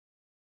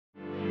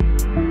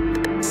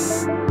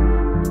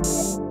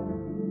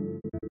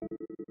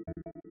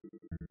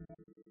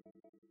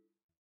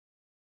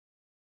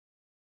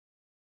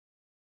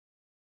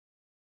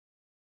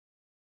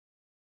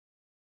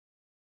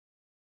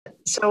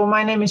So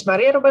my name is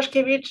Maria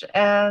Robaszkiewicz,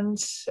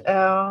 and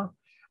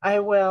I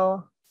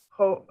will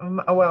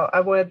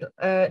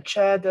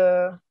chair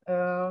the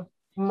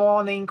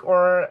morning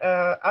or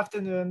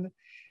afternoon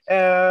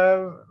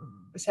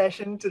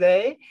session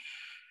today.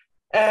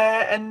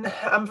 And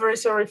I'm very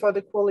sorry for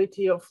the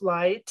quality of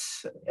light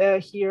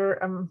here.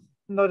 I'm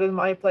not in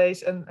my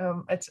place, and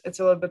it's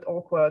a little bit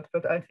awkward,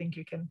 but I think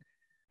you can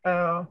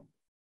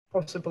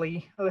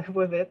possibly live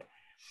with it.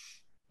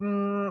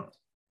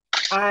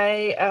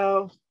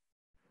 I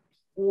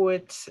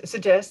would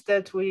suggest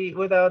that we,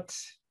 without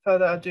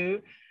further ado,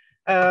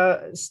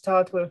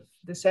 start with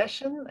the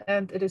session.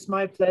 And it is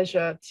my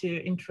pleasure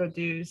to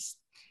introduce,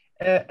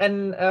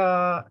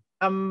 I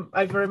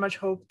very much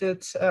hope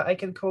that I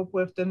can cope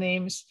with the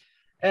names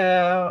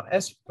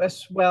as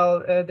well,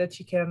 that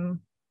you can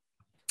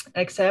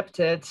accept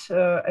it.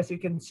 As you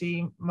can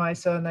see, my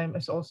surname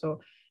is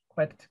also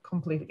quite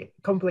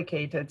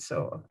complicated,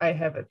 so I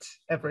have it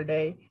every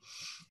day.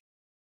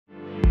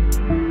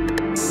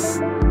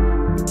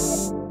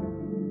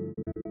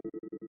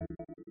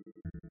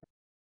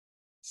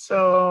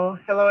 So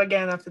hello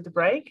again after the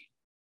break.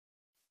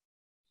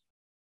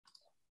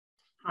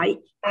 Hi.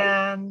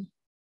 And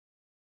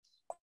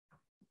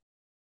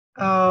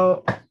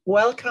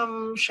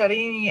welcome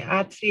Sharini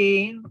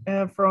Atri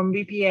from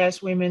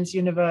BPS Women's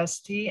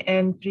University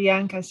and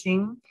Priyanka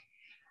Singh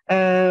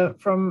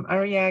from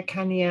Arya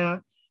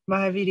Kanya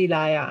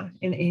Mahavidyalaya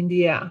in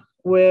India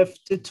with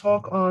the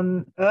talk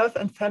on Earth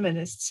and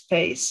Feminist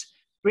Space,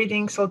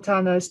 reading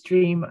Sultana's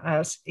Dream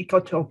as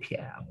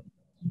Ecotopia.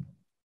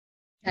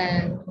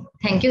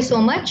 Thank you so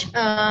much.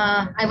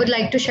 I would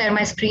like to share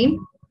my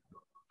screen.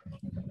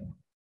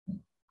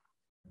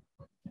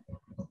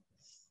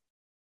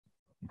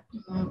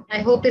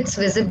 I hope it's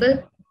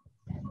visible.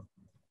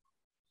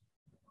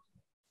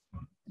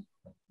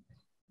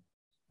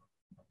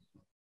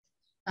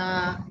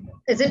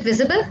 Is it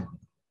visible?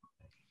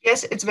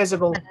 Yes, it's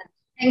visible.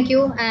 Thank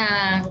you.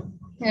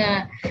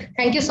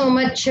 Thank you so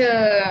much.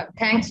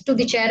 Thanks to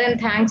the chair and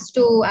thanks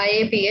to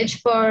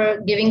IAPh for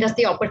giving us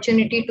the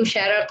opportunity to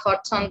share our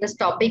thoughts on this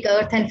topic,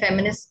 Earth and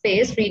Feminist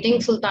Space, reading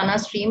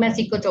Sultana's Dream as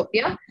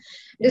Ecotopia.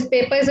 This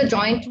paper is a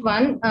joint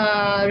one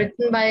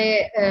written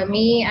by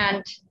me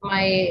and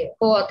my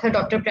co-author,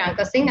 Dr.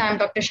 Priyanka Singh. I'm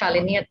Dr.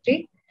 Shalini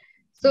Attri.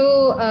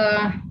 So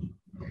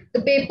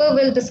the paper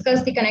will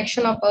discuss the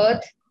connection of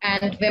Earth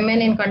and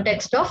women in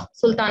context of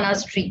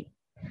Sultana's Dream.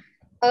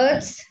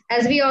 Earth's,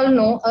 as we all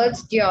know,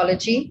 Earth's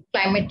geology,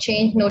 climate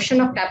change, notion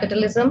of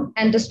capitalism,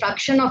 and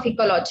destruction of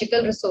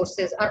ecological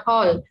resources are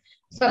all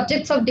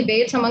subjects of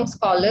debates among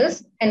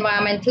scholars,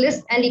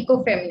 environmentalists, and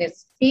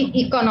economists.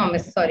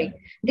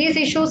 These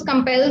issues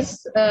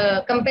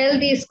compel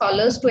these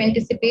scholars to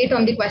anticipate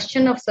on the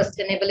question of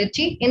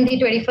sustainability in the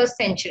 21st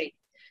century.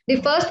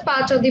 The first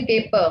part of the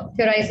paper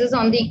theorizes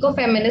on the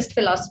ecofeminist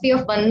philosophy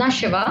of Vandana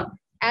Shiva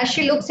as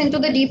she looks into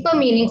the deeper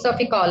meanings of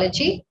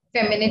ecology,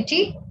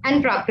 femininity,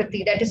 and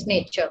prakriti, that is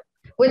nature,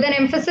 with an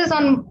emphasis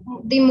on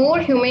the more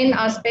humane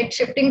aspect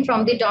shifting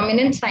from the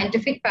dominant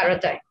scientific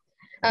paradigm,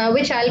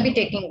 which I'll be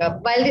taking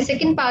up. While the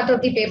second part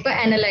of the paper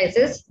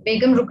analyzes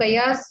Begum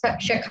Ruqayya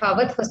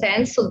Shekhawat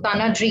Hussein's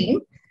Sultana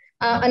Dream,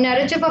 a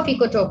narrative of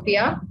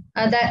ecotopia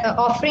that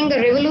offering a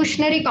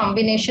revolutionary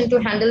combination to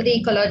handle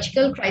the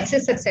ecological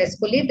crisis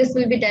successfully. This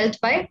will be dealt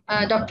by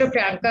Dr.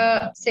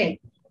 Priyanka Singh.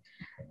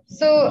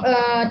 So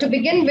to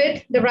begin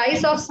with, the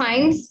rise of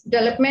science,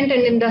 development,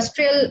 and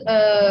industrial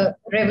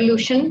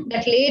revolution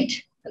that laid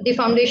the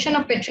foundation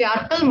of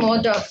patriarchal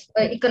mode of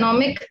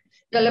economic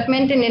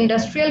development in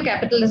industrial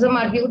capitalism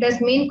are viewed as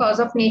main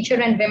cause of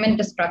nature and women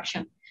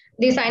destruction.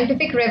 The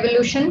scientific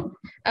revolution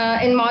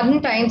in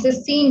modern times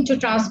is seen to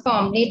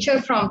transform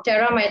nature from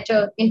terra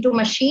mater into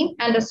machine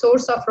and a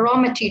source of raw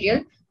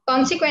material,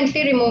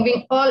 consequently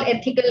removing all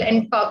ethical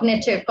and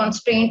cognitive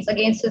constraints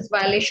against its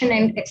violation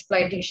and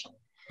exploitation.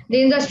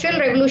 The Industrial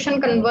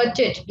Revolution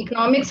converted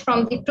economics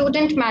from the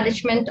prudent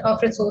management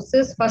of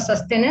resources for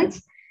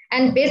sustenance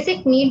and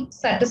basic need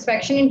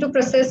satisfaction into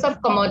process of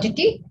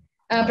commodity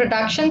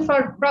production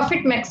for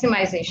profit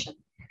maximization.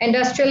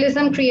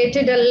 Industrialism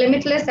created a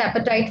limitless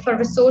appetite for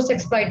resource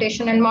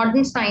exploitation, and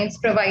modern science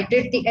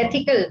provided the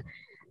ethical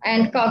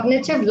and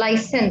cognitive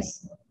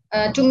license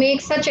to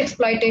make such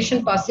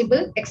exploitation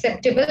possible,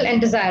 acceptable, and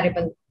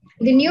desirable.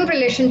 The new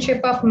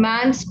relationship of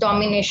man's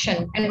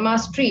domination and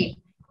mastery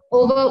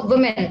over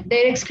women,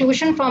 their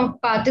exclusion from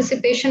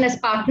participation as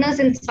partners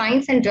in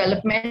science and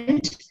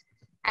development,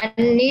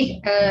 and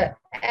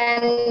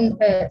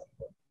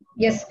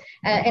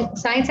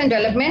science and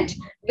development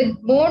with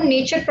more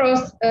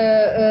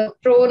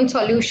nature-prone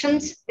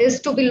solutions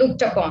is to be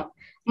looked upon.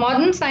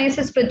 Modern science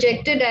is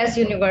projected as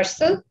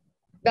universal,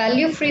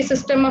 value-free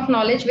system of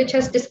knowledge which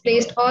has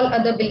displaced all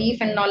other belief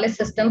and knowledge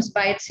systems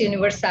by its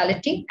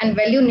universality and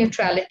value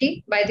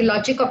neutrality by the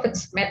logic of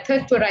its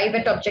method to arrive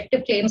at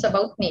objective claims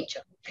about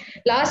nature.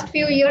 Last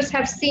few years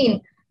have seen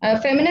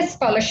Feminist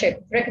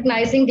scholarship,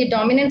 recognizing the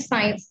dominant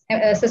science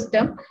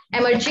system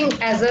emerging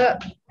as a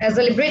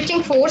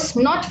liberating force,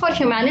 not for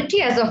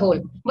humanity as a whole,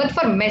 but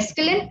for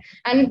masculine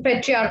and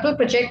patriarchal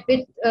project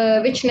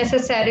which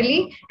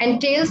necessarily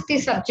entails the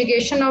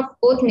subjugation of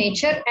both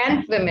nature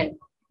and women.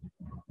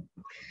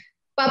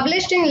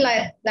 Published in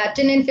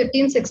Latin in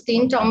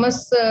 1516,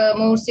 Thomas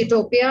More's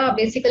Utopia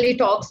basically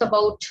talks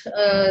about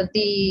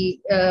the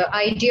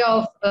idea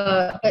of,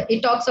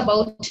 it talks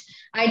about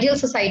ideal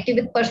society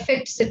with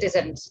perfect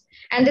citizens.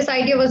 And this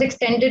idea was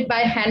extended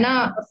by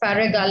Hannah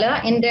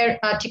Faragala in their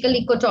article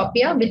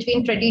Ecotopia,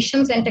 Between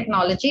Traditions and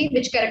Technology,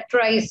 which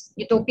characterize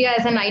utopia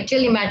as an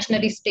ideal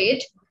imaginary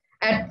state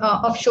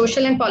of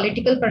social and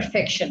political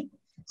perfection.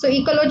 So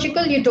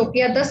ecological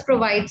utopia thus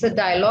provides a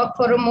dialogue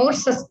for a more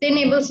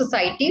sustainable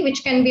society,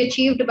 which can be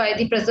achieved by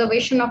the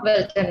preservation of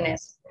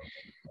wilderness.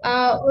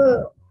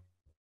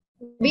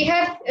 We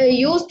have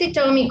used the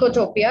term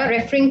ecotopia,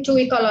 referring to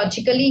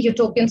ecologically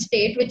utopian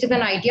state, which is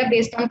an idea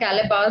based on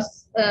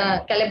Calebach's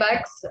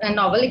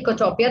novel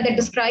Ecotopia that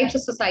describes a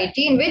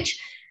society in which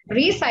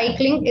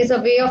recycling is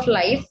a way of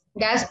life.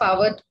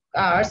 Gas-powered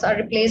cars are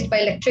replaced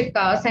by electric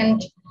cars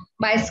and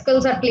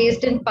bicycles are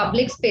placed in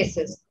public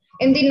spaces.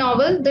 In the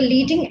novel, the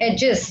leading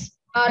edges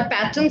are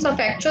patterns of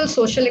actual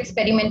social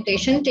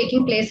experimentation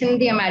taking place in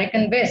the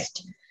American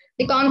West.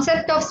 The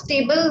concept of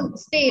stable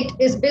state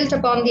is built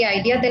upon the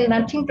idea that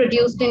nothing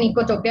produced in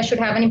ecotopia should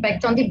have an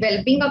impact on the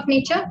well-being of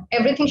nature.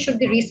 Everything should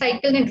be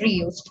recycled and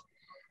reused.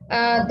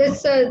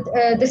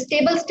 The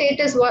stable state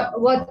is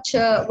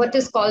what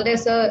is called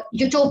as a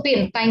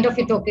utopian, kind of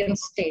utopian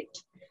state.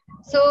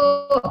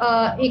 So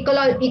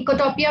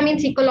ecotopia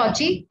means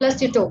ecology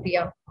plus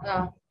utopia.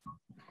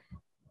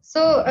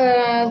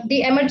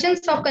 The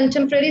emergence of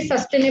contemporary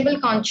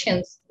sustainable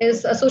conscience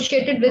is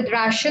associated with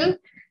Rachel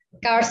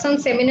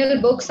Carson's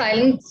seminal book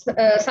Silent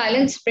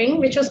Spring,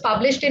 which was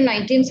published in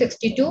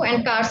 1962,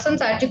 and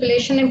Carson's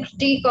articulation and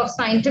critique of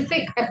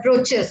scientific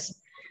approaches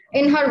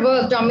in her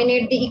work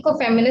dominate the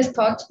ecofeminist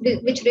thought,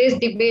 which raised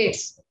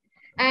debates.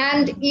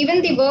 And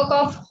even the work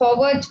of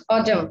Howard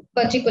Odum,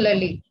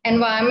 particularly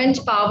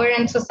Environment, Power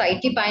and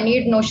Society,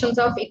 pioneered notions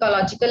of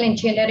ecological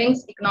engineering,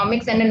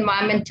 economics and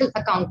environmental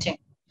accounting.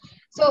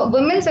 So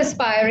women's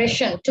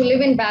aspiration to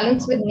live in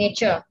balance with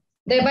nature,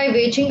 thereby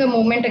waging a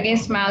movement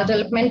against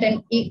maldevelopment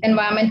and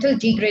environmental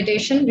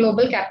degradation,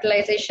 global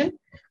capitalization,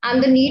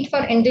 and the need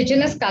for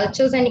indigenous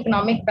cultures and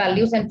economic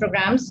values and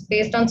programs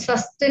based on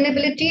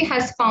sustainability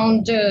has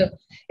found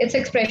its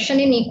expression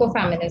in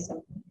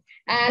ecofeminism.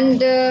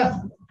 And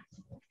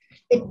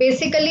it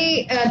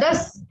basically,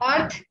 thus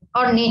earth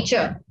or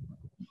nature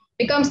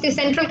becomes the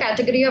central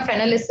category of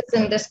analysis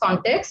in this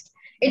context.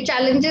 It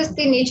challenges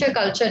the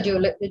nature-culture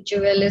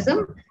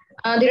dualism.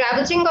 The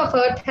ravaging of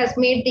earth has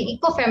made the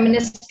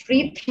ecofeminist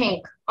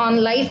rethink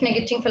on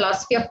life-negating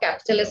philosophy of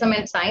capitalism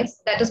and science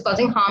that is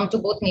causing harm to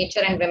both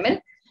nature and women.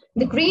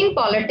 The green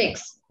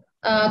politics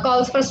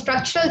calls for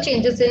structural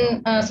changes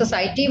in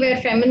society where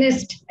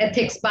feminist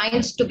ethics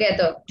binds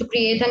together to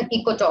create an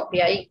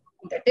ecotopia.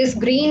 That is,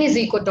 green is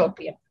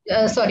ecotopia.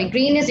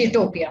 Green is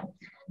utopia.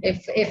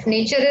 If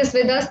nature is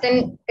with us,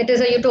 then it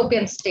is a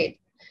utopian state.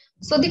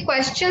 So the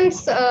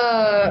questions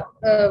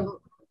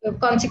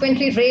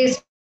consequently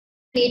raised: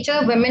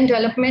 nature, women,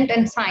 development,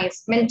 and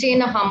science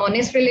maintain a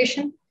harmonious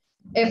relation.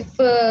 If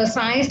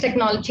science,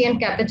 technology, and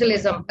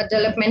capitalism, a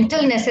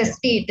developmental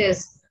necessity it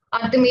is,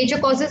 are the major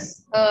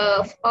causes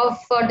of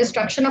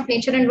destruction of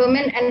nature and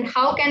women, and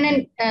how can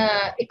an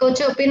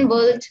ecotopian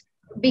world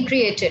be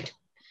created?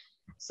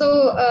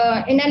 So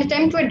in an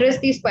attempt to address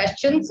these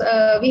questions,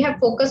 we have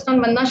focused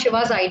on Vanna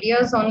Shiva's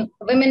ideas on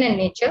women and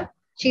nature.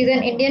 She's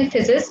an Indian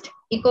physicist,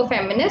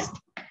 ecofeminist,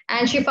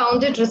 and she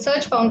founded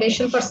Research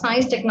Foundation for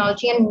Science,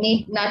 Technology, and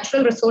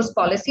Natural Resource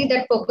Policy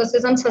that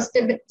focuses on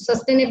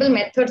sustainable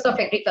methods of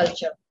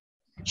agriculture.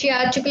 She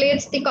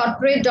articulates the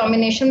corporate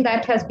domination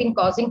that has been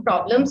causing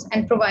problems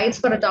and provides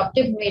for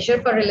adoptive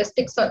measure for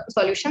realistic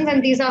solutions.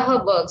 And these are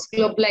her works: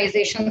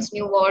 Globalizations,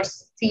 New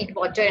Wars, Seed,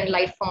 Water, and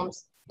Life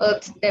Forms,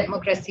 Earth,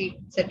 Democracy,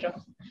 etc.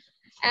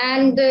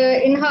 And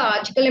in her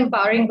article,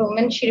 Empowering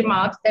Women, she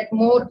remarks that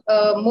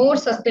more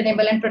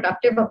sustainable and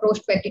productive approach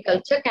to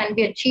agriculture can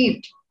be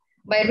achieved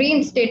by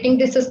reinstating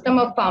the system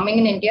of farming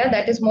in India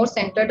that is more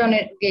centered on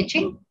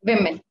engaging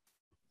women.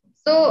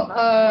 So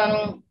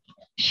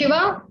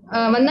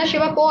Vanna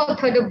Shiva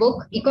co-authored a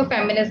book,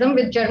 Ecofeminism,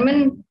 with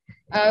German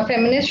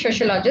feminist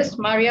sociologist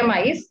Maria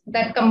Mais,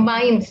 that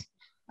combines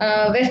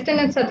Western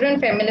and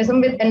Southern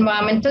feminism with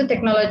environmental,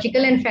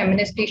 technological, and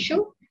feminist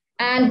issue.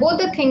 And both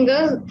the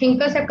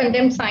thinkers have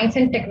condemned science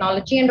and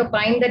technology and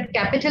opined that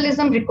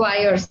capitalism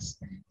requires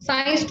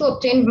science to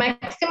obtain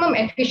maximum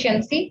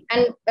efficiency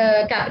and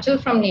capital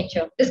from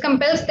nature. This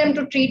compels them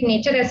to treat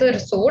nature as a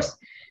resource,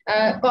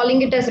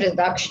 calling it as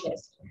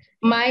reductionist.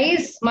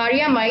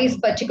 Maria Mais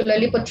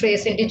particularly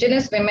portrays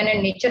indigenous women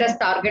and nature as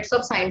targets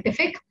of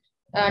scientific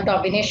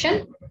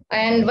domination.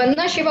 And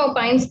Vanna Shiva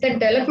opines that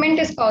development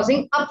is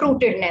causing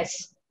uprootedness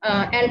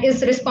and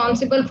is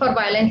responsible for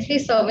violently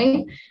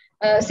severing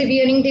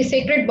the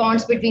sacred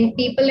bonds between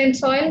people and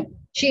soil,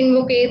 She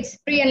invocates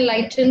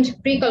pre-enlightened,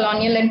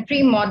 pre-colonial, and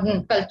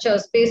pre-modern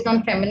cultures based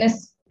on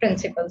feminist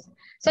principles.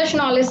 Such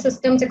knowledge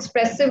systems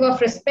expressive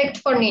of respect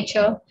for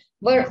nature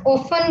were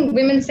often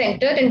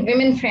women-centered and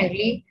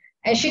women-friendly,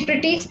 as she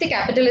critiques the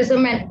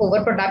capitalism and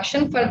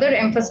overproduction, further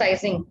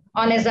emphasizing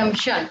on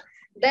assumption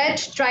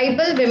that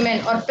tribal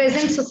women or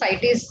peasant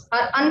societies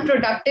are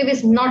unproductive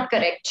is not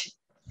correct.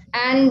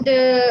 And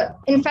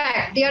in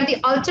fact, they are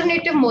the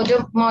alternative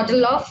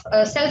model of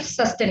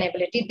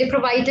self-sustainability. They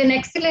provide an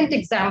excellent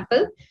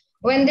example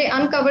when they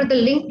uncover the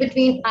link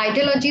between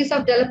ideologies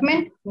of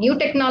development, new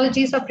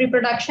technologies of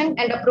reproduction,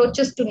 and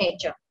approaches to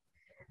nature.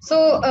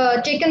 So,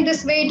 taken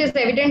this way, it is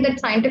evident that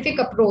scientific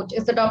approach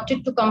is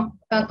adopted to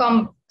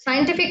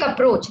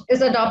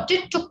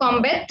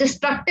combat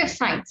destructive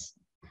science.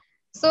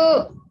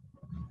 So,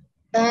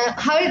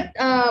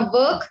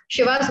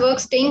 Shiva's work,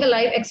 Staying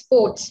Alive,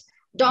 exports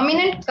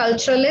dominant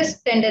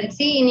culturalist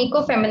tendency in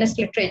eco-feminist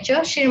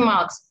literature. She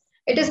remarks,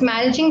 it is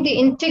managing the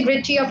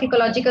integrity of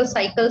ecological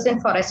cycles in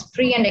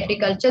forestry and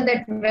agriculture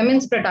that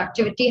women's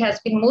productivity has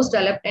been most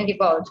developed and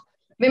evolved.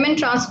 Women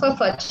transfer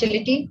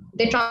fertility,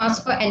 they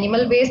transfer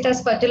animal waste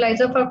as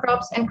fertilizer for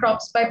crops and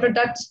crops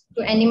byproducts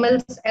to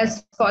animals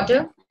as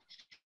fodder.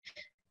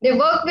 They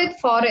work with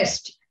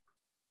forest.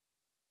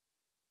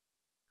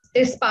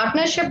 This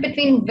partnership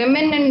between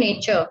women and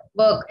nature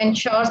work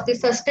ensures the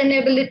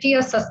sustainability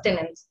of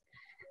sustenance.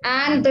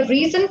 And the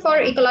reason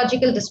for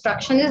ecological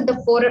destruction is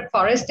the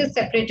forest is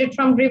separated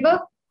from river,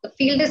 the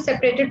field is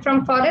separated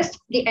from forest,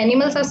 the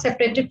animals are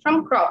separated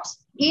from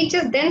crops. Each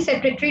is then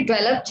separately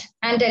developed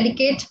and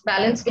delicate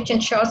balance which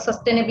ensures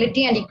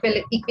sustainability and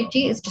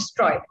equity is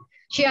destroyed.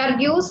 She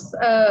argues,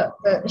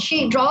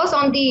 she draws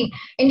on the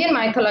Indian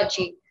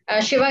mythology.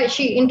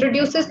 She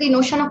introduces the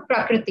notion of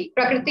Prakriti.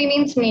 Prakriti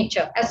means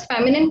nature as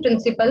feminine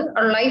principle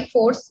or life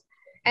force,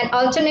 an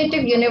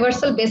alternative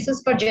universal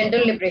basis for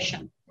gender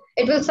liberation.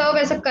 It will serve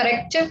as a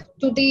corrective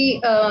to the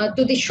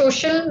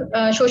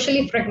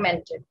socially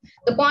fragmented.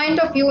 The point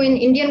of view in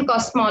Indian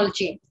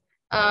cosmology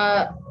is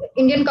that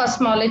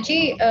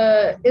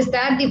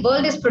the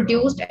world is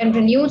produced and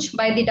renewed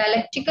by the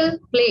dialectical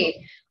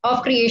play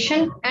of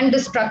creation and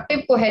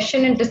destructive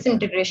cohesion and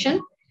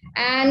disintegration.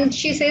 And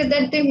she says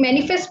that the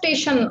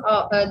manifestation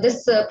of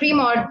this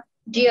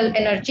primordial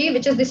energy,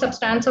 which is the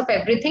substance of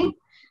everything,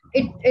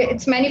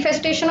 its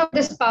manifestation of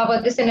this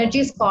power, this energy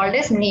is called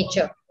as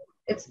nature.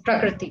 It's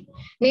Prakriti.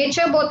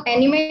 Nature, both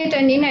animate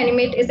and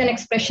inanimate, is an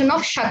expression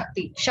of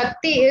Shakti.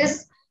 Shakti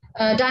is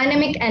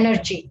dynamic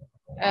energy,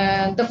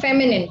 the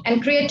feminine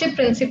and creative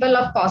principle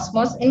of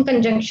cosmos in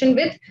conjunction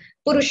with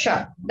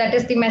Purusha, that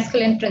is the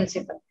masculine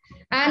principle.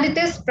 And it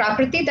is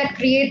Prakriti that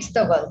creates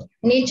the world.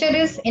 Nature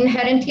is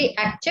inherently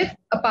active,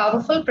 a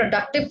powerful,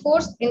 productive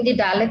force in the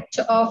dialect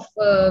of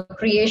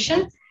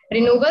creation,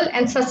 renewal,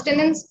 and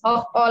sustenance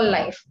of all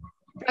life.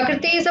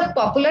 Prakriti is a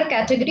popular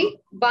category,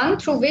 one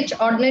through which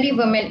ordinary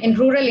women in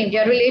rural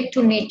India relate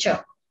to nature.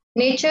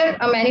 Nature,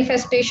 a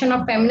manifestation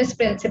of feminist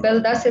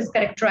principle, thus is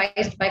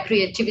characterized by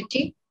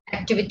creativity,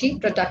 activity,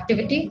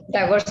 productivity,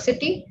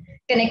 diversity,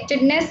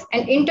 connectedness,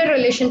 and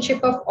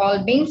interrelationship of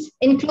all beings,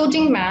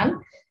 including man,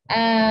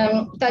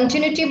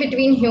 continuity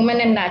between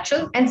human and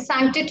natural, and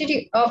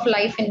sanctity of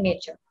life in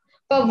nature.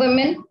 For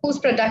women whose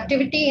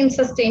productivity in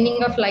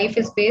sustaining of life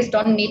is based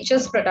on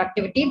nature's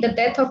productivity, the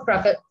death of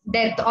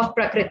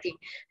Prakriti,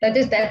 that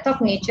is death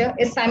of nature,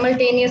 is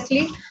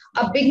simultaneously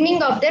a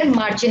beginning of their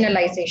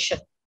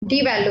marginalization,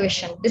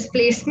 devaluation,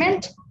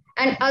 displacement,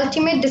 and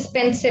ultimate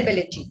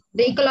dispensability.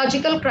 The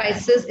ecological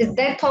crisis is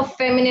death of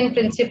feminine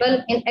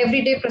principle in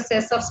everyday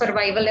process of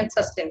survival and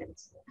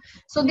sustenance.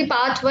 So the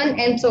part one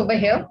ends over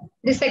here.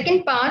 The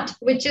second part,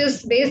 which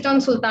is based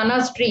on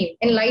Sultana's dream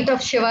in light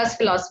of Shiva's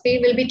philosophy,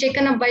 will be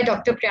taken up by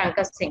Dr.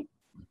 Priyanka Singh.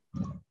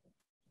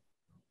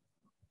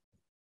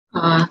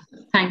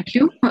 Thank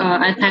you.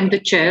 I thank the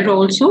chair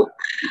also.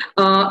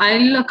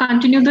 I'll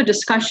continue the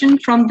discussion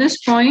from this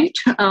point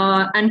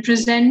and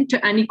present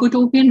an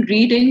ecotopian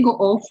reading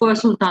of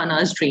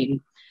Sultana's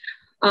dream.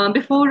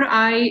 Before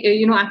I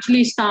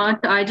actually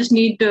start, I just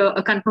need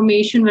a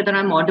confirmation whether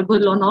I'm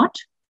audible or not.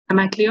 Am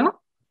I clear?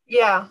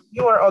 Yeah,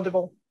 you are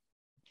audible.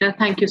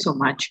 Thank you so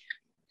much.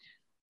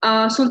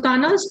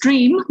 Sultana's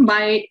Dream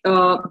by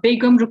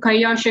Begum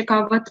Ruqayya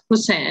Shekhawat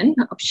Hussain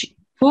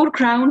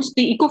foregrounds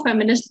the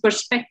ecofeminist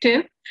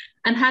perspective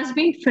and has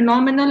been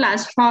phenomenal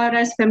as far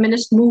as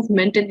feminist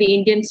movement in the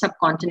Indian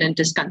subcontinent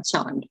is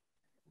concerned.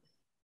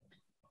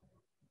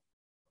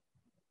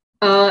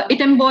 It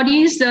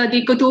embodies the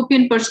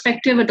ecotopian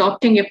perspective,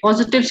 adopting a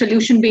positive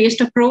solution-based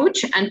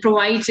approach and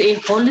provides a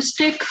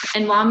holistic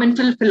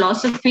environmental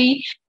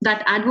philosophy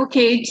that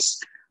advocates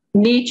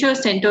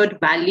nature-centered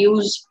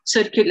values,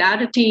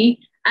 circularity,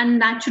 and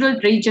natural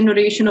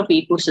regeneration of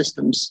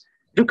ecosystems.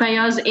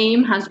 Ruqayya's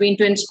aim has been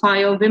to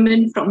inspire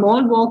women from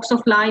all walks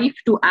of life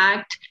to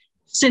act,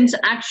 since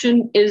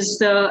action is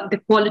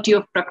the quality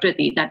of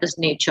Prakriti, that is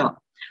nature.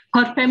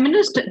 Her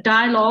feminist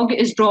dialogue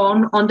is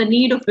drawn on the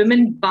need of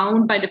women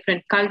bound by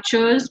different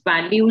cultures,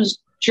 values,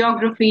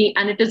 geography,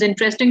 and it is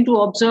interesting to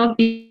observe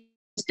these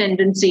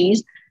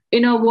tendencies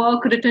in her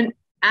work written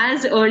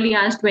as early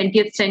as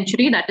 20th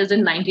century, that is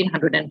in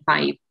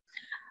 1905.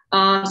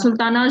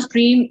 Sultana's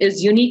dream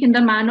is unique in the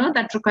manner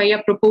that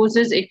Ruqayya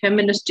proposes a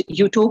feminist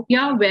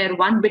utopia where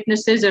one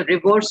witnesses a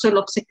reversal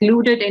of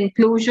secluded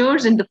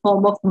enclosures in the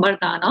form of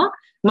Mardana.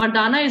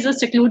 Mardana is a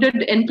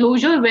secluded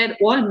enclosure where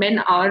all men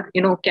are,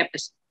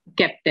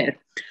 kept there.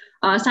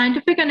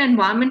 Scientific and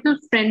environmental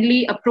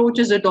friendly approach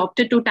is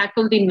adopted to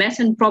tackle the mess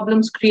and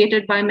problems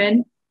created by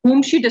men,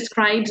 whom she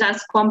describes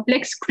as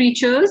complex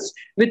creatures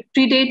with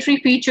predatory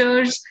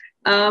features.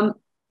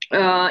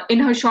 In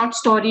her short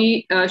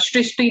story,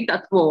 Shrishti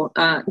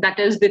Tattva, that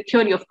is the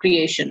theory of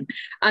creation.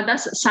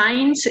 Thus,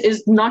 science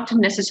is not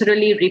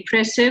necessarily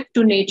repressive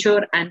to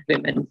nature and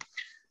women.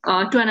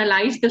 To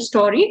analyze the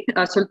story,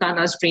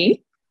 Sultana's Dream,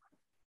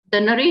 the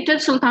narrative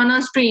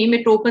Sultana's Dream,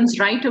 it opens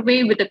right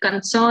away with the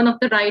concern of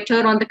the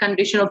writer on the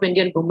condition of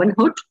Indian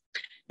womanhood,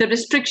 the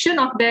restriction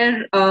of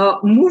their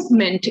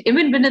movement,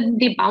 even within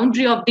the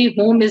boundary of the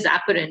home, is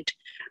apparent.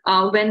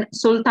 When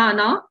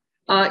Sultana,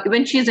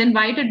 when she is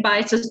invited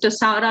by Sister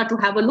Sara to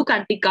have a look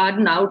at the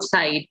garden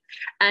outside,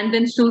 and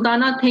then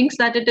Sultana thinks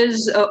that it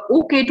is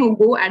okay to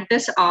go at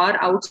this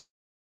hour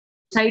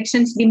outside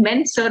since the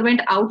men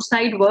servant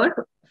outside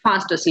were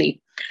fast asleep.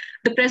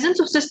 The presence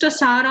of Sister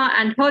Sara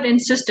and her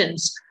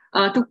insistence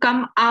to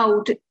come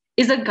out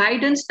is a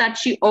guidance that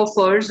she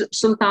offers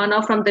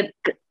Sultana from the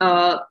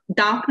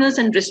darkness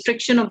and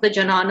restriction of the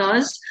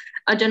jananas.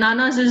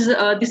 Jananas is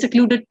the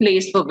secluded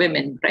place for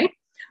women, right?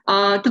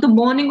 To the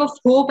morning of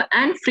hope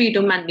and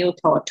freedom and new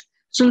thought.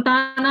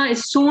 Sultana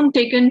is soon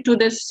taken to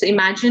this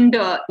imagined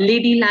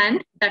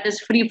ladyland that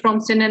is free from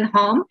sin and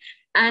harm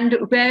and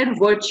where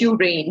virtue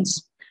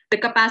reigns. The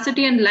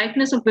capacity and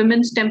likeness of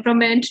women's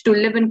temperament to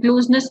live in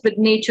closeness with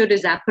nature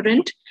is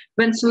apparent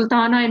when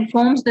Sultana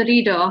informs the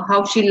reader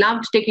how she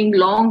loved taking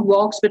long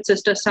walks with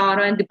Sister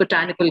Sara in the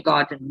botanical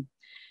garden.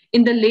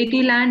 In the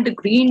ladyland, the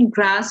green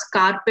grass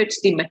carpets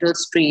the metal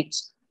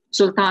streets.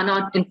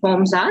 Sultana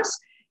informs us,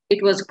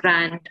 it was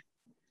grand.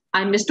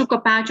 I mistook a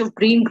patch of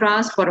green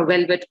grass for a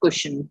velvet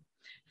cushion,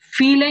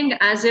 feeling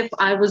as if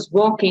I was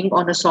walking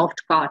on a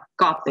soft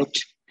carpet.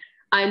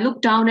 I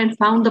looked down and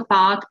found the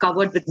path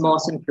covered with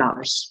moss and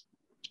flowers.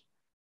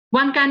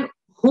 One can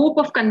hope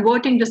of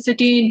converting the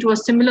city into a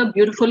similar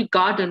beautiful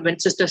garden when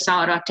Sister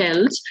Sara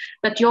tells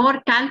that your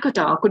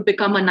Calcutta could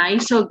become a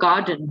nicer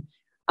garden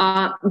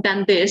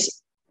than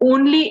this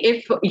only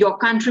if your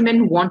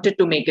countrymen wanted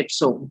to make it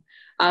so.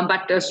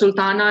 But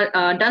Sultana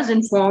does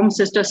inform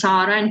Sister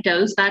Sara and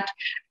tells that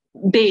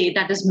they,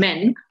 that is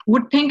men,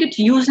 would think it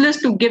useless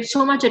to give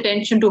so much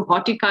attention to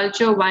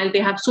horticulture while they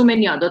have so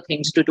many other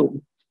things to do,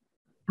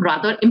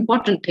 rather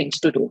important things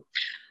to do.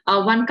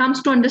 One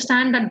comes to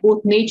understand that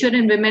both nature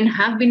and women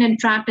have been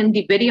entrapped in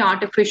the very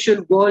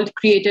artificial world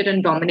created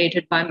and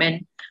dominated by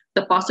men.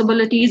 The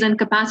possibilities and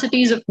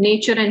capacities of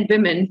nature and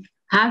women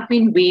have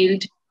been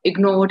veiled,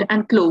 ignored,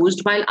 and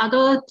closed, while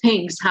other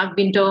things have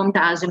been termed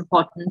as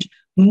important,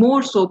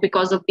 more so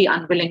because of the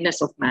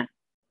unwillingness of man.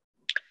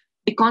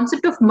 The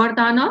concept of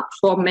Mardana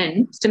for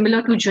men,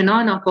 similar to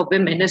Janana for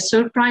women, is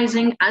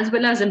surprising as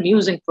well as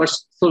amusing for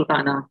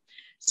Sultana.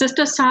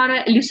 Sister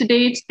Sara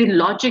elucidates the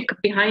logic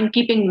behind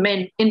keeping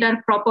men in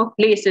their proper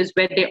places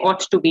where they ought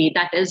to be,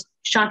 that is,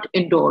 shut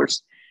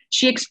indoors.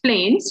 She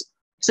explains,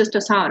 Sister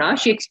Sara,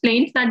 she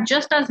explains that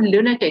just as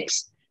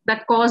lunatics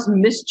that cause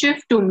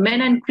mischief to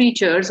men and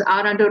creatures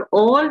are under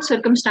all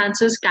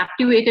circumstances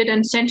captivated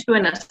and sent to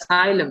an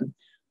asylum,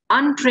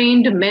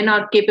 untrained men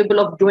are capable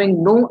of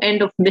doing no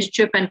end of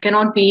mischief and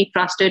cannot be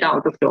thrusted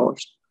out of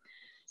doors.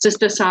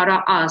 Sister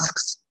Sara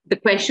asks the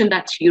question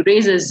that she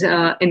raises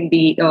in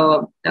the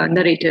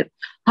narrative,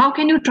 how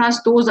can you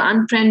trust those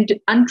untrained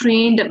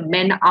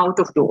men out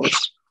of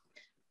doors?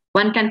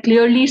 One can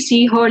clearly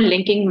see her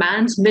linking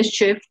man's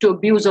mischief to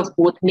abuse of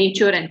both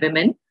nature and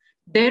women,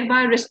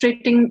 thereby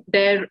restricting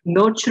their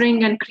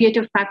nurturing and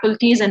creative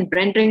faculties and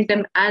rendering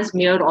them as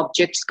mere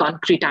objects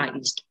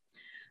concretized.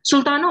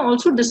 Sultana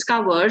also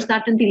discovers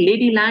that in the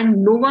ladyland,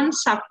 no one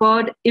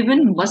suffered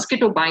even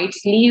mosquito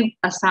bites, leave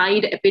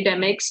aside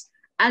epidemics,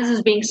 as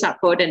is being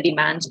suffered in the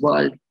man's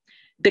world.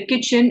 The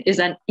kitchen is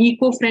an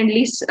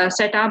eco-friendly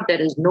setup.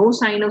 There is no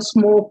sign of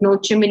smoke, no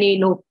chimney,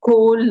 no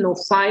coal, no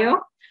fire.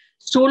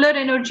 Solar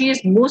energy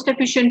is most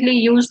efficiently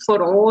used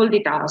for all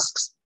the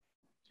tasks.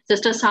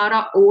 Sister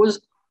Sara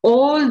owes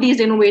all these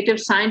innovative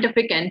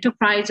scientific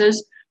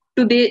enterprises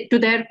to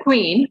their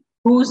queen,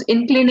 whose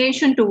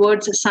inclination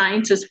towards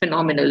science is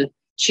phenomenal.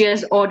 She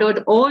has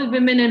ordered all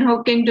women in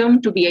her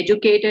kingdom to be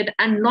educated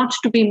and not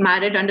to be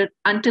married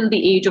until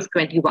the age of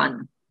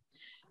 21.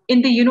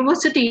 In the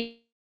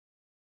university,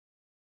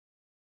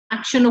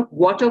 action of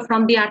water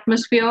from the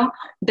atmosphere,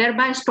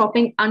 thereby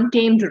stopping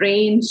untamed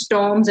rain,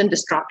 storms, and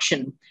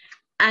destruction.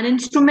 An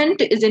instrument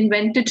is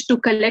invented to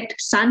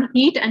collect sun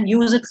heat and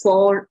use it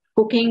for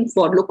cooking,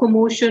 for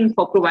locomotion,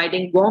 for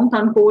providing warmth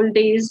on cold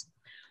days.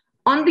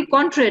 On the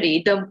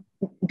contrary,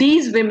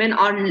 these women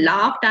are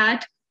laughed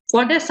at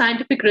for their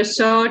scientific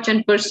research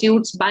and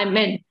pursuits by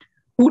men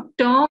who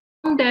term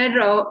their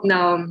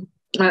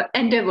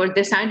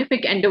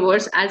scientific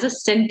endeavors as a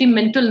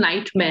sentimental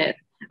nightmare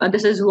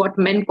This is what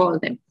men call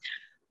them.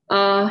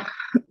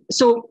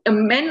 So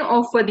men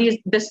of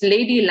this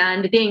lady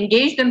land, they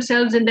engage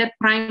themselves in their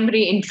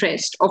primary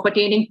interest of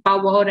attaining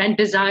power and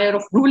desire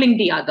of ruling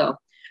the other.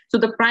 So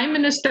the prime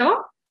minister,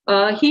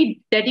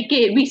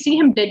 we see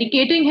him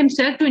dedicating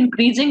himself to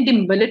increasing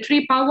the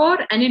military power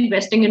and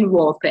investing in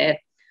warfare.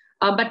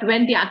 But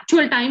when the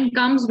actual time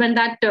comes, when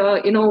that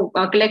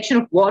collection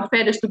of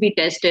warfare is to be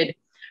tested,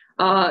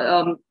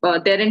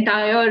 their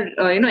entire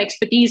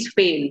expertise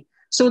fail.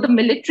 So the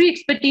military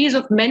expertise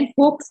of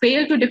menfolk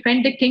fail to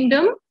defend the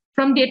kingdom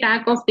from the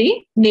attack of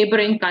the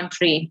neighboring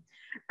country,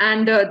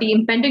 and the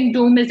impending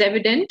doom is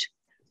evident.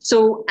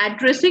 So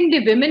addressing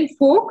the women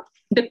folk,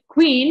 the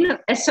queen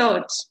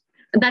asserts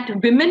that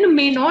women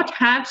may not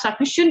have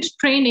sufficient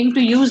training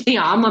to use the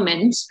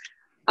armaments,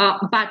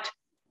 but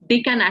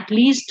they can at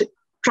least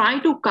try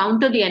to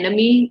counter the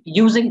enemy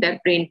using their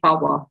brain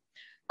power.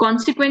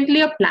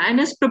 Consequently, a plan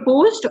is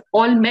proposed.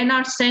 All men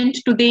are sent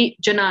to the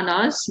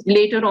jananas.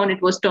 Later on,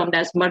 it was termed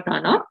as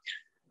mardana.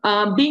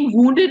 Being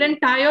wounded and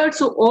tired,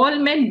 so all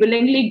men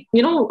willingly,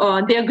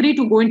 they agree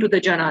to go into the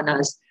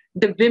jananas.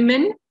 The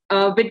women,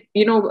 with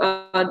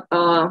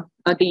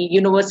the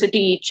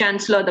university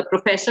chancellor, the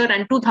professor,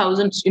 and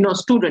 2,000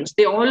 students,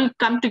 they all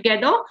come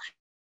together,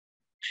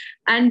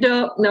 and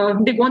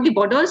they go on the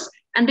borders,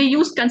 and they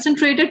use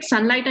concentrated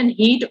sunlight and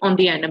heat on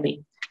the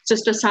enemy.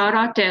 Sister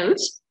Sarah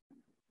tells,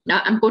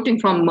 I'm quoting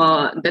from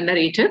the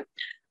narrative,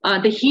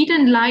 the heat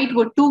and light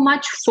were too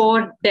much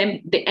for them,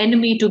 the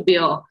enemy, to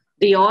bear.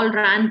 They all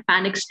ran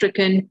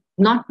panic-stricken,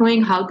 not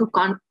knowing how to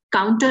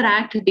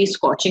counteract the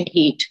scorching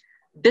heat.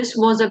 This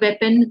was a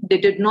weapon they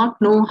did not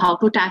know how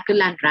to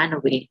tackle and ran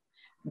away.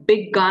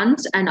 Big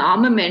guns and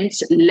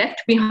armaments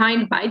left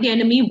behind by the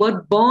enemy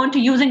were burnt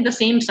using the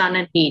same sun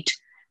and heat.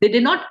 They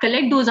did not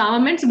collect those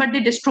armaments, but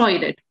they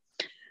destroyed it.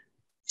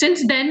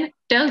 Since then,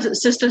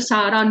 tells Sister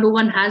Sarah, no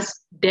one has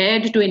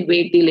dared to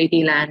invade the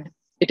Lady Land.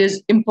 It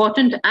is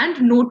important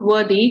and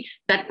noteworthy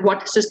that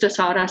what Sister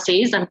Sarah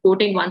says, I'm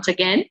quoting once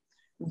again,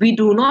 we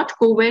do not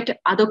covet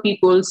other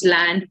people's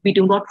land. We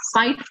do not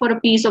fight for a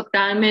piece of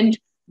diamond,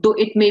 though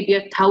it may be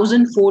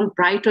 1,000-fold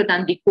brighter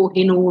than the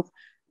Kohinoor.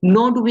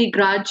 Nor do we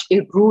grudge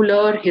a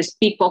ruler his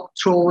peacock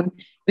throne.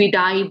 We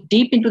dive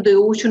deep into the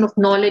ocean of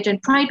knowledge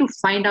and try to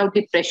find out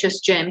the precious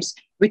gems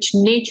which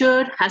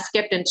nature has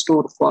kept in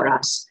store for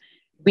us.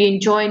 We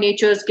enjoy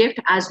nature's gift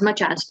as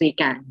much as we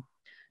can.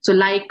 So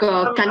like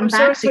I'm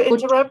sorry to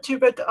interrupt you,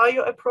 but are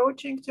you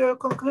approaching your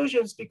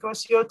conclusions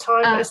because your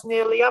time is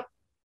nearly up?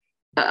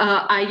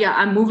 Yeah,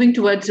 I'm moving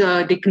towards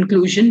the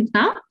conclusion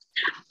now.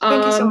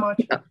 Thank you so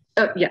much.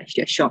 Yeah,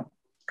 sure.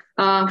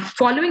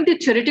 Following the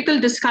theoretical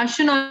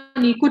discussion on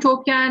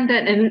ecotopia and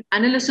the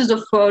analysis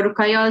of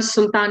Ruqayyah's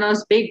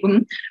Sultana's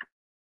Begum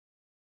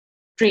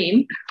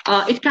dream,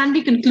 it can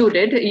be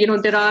concluded,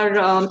 there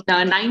are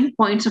 9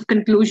 points of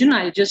conclusion.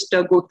 I'll just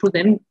go through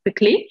them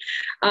quickly.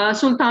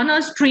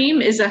 Sultana's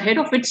dream is ahead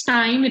of its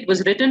time. It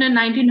was written in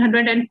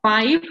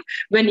 1905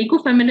 when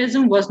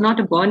ecofeminism was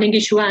not a burning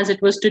issue as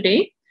it was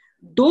today.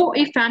 Though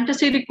a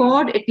fantasy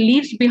record, it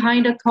leaves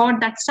behind a thought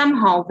that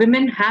somehow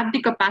women have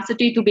the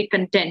capacity to be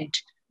content,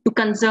 to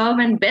conserve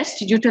and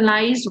best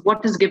utilize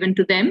what is given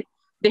to them.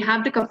 They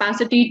have the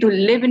capacity to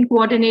live in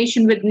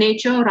coordination with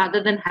nature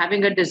rather than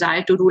having a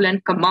desire to rule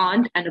and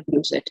command and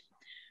abuse it.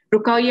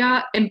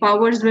 Ruqayyah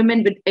empowers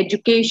women with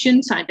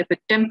education,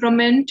 scientific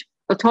temperament,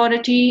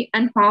 authority,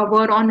 and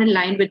power on in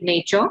line with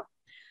nature.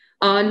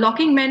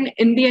 Locking men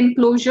in the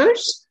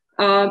enclosures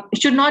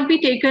should not be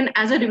taken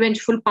as a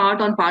revengeful part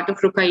on part of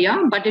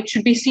Ruqayyah, but it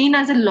should be seen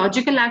as a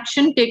logical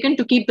action taken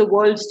to keep the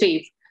world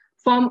safe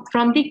from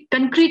the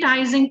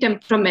concretizing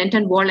temperament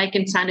and warlike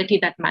insanity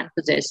that man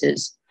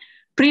possesses.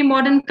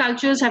 Pre-modern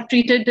cultures have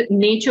treated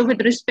nature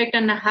with respect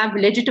and have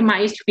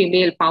legitimized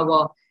female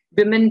power.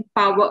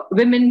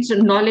 Women's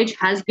knowledge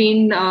has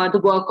been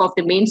the work of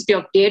the mainstay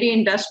of dairy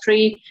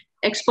industry,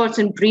 experts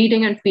in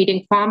breeding and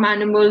feeding farm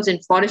animals, in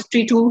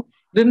forestry too.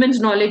 Women's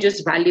knowledge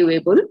is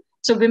valuable.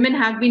 So women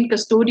have been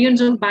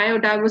custodians of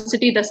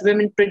biodiversity, thus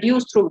women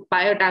produce through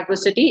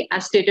biodiversity,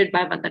 as stated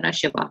by Vandana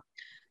Shiva.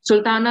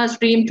 Sultana's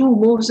dream too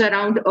moves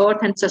around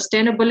earth and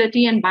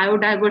sustainability and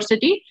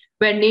biodiversity,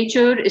 where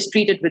nature is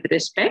treated with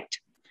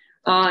respect.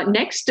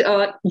 Next,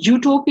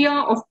 utopia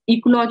of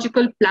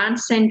ecological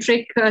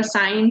plant-centric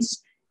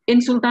science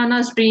in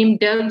Sultana's dream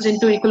delves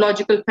into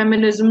ecological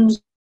feminisms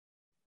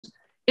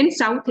in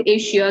South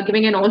Asia,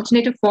 giving an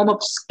alternative form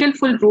of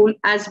skillful rule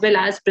as well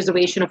as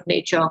preservation of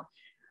nature.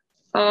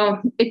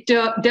 It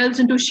delves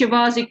into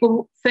Shiva's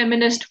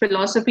eco-feminist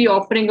philosophy,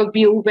 offering a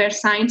view where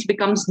science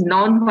becomes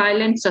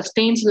non-violent,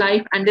 sustains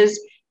life, and is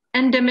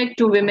endemic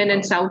to women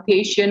in South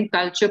Asian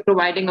culture,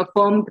 providing a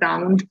firm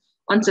ground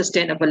on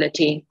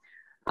sustainability.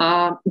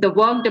 The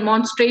work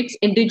demonstrates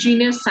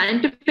indigenous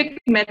scientific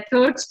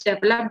methods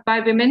developed by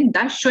women,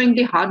 thus showing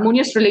the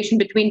harmonious relation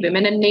between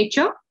women and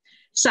nature.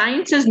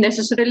 Science is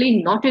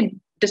necessarily not a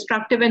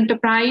destructive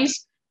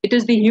enterprise. It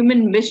is the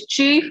human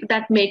mischief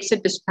that makes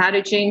it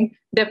disparaging.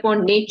 Therefore,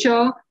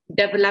 nature,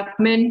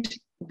 development,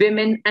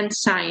 women, and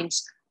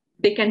science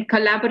they can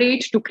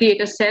collaborate to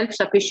create a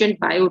self-sufficient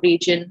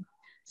bioregion.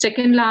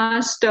 Second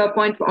last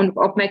point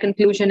of my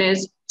conclusion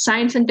is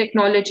science and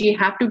technology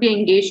have to be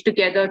engaged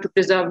together to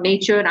preserve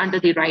nature under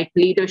the right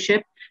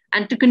leadership.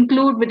 And to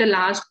conclude with the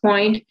last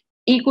point,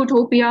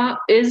 ecotopia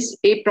is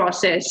a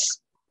process,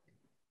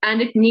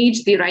 and it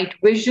needs the right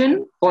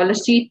vision,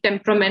 policy,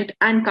 temperament,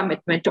 and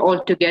commitment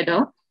all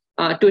together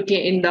to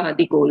attain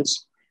the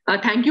goals.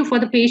 Thank you for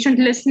the patient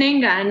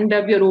listening, and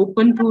we are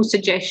open to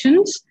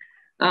suggestions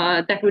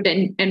that would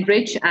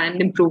enrich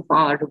and improve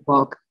our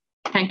work.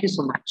 Thank you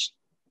so much.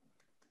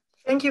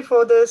 Thank you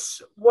for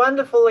this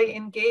wonderfully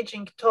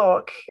engaging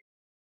talk.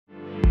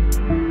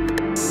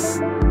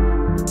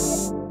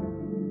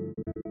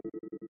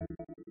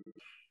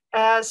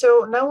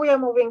 So now we are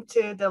moving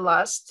to the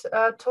last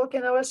talk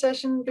in our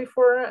session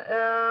before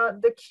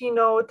the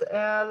keynote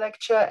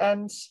lecture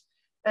ends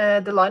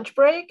the lunch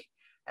break,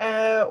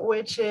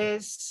 which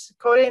is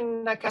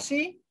Corinna Cas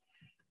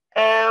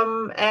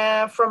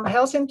from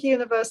Helsinki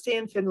University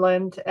in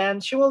Finland,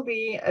 and she will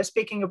be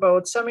speaking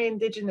about Sami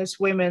indigenous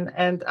women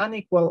and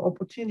unequal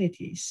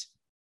opportunities.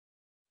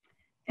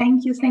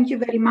 Thank you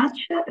very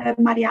much,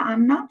 Maria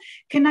Anna.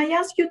 Can I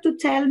ask you to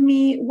tell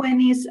me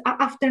when is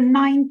after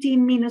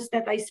 19 minutes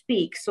that I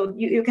speak? So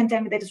you can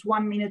tell me that it's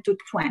 1 minute to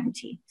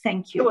 20.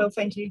 Thank you. Well,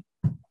 thank you.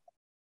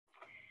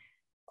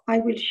 I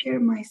will share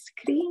my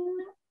screen.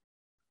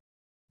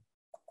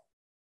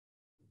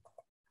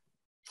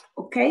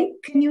 Okay,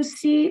 can you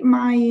see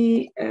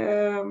my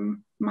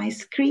my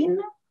screen?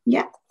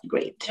 Yeah,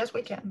 great. Yes,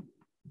 we can.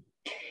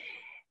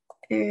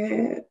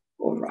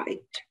 All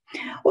right.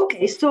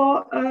 Okay,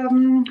 so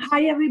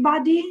hi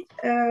everybody.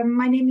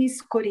 My name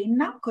is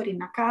Corinna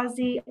Cas.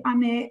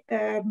 I'm a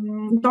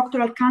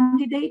doctoral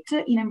candidate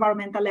in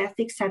environmental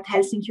ethics at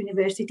Helsinki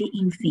University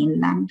in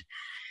Finland.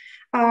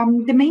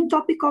 The main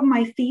topic of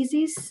my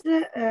thesis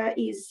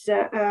is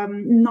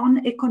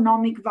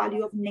non-economic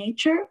value of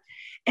nature.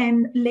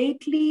 And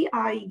lately,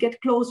 I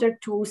get closer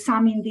to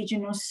Sami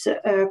indigenous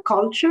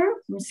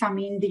culture.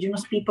 Sami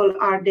indigenous people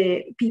are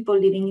the people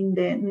living in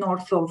the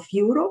north of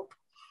Europe.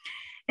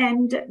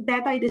 And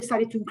that I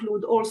decided to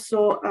include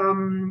also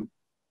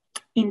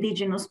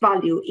indigenous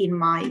value in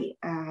my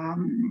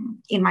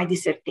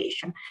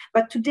dissertation.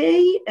 But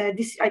today,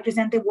 I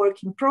present a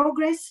work in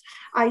progress.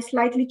 I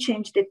slightly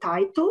changed the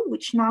title,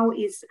 which now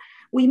is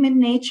Women,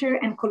 Nature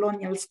and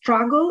Colonial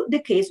Struggle, the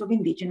Case of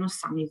Indigenous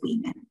Sami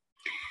Women.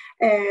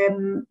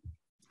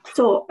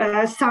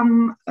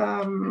 Some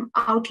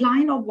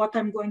outline of what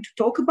I'm going to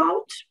talk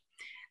about,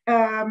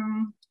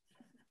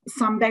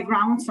 some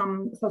background,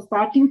 some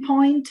starting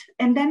point,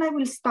 and then I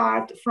will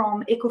start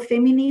from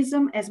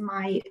ecofeminism as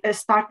my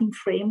starting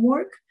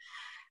framework.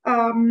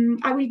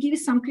 I will give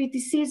some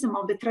criticism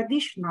of the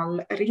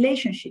traditional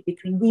relationship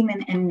between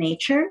women and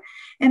nature,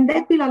 and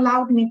that will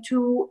allow me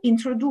to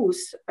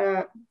introduce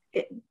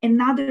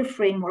another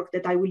framework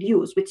that I will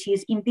use, which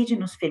is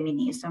indigenous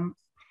feminism.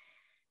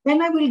 Then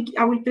I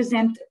will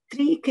present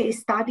 3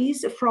 case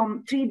studies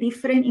from 3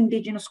 different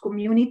indigenous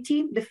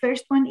communities. The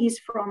first one is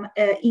from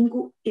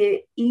Ingbu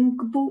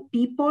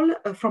people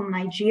from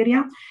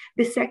Nigeria.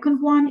 The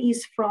second one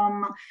is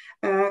from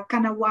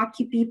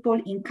Kanawaki people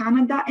in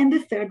Canada. And the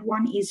third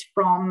one is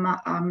from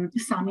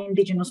Sami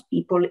indigenous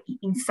people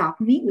in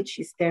Sapmi, which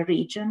is their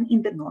region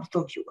in the north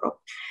of Europe.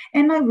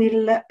 And I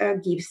will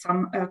give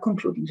some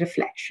concluding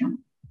reflection.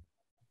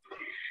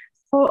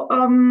 So,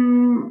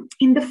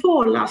 in the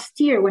fall last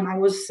year, when I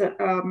was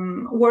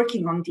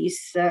working on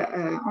this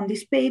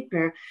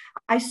paper,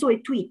 I saw a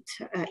tweet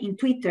in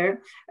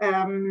Twitter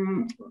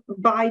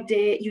by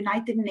the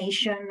United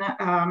Nations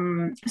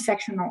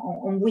section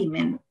on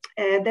women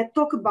that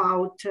talk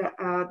about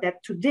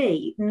that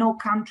today no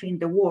country in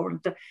the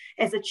world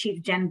has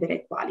achieved gender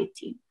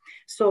equality.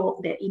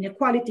 So the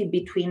inequality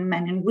between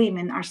men and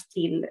women are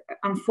still,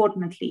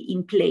 unfortunately,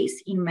 in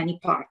place in many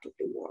parts of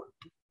the world.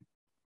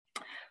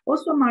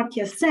 Also,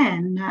 Amartya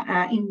Sen,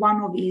 in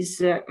one of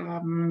his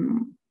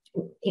in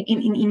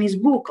his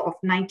book of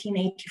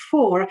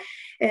 1984,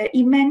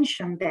 he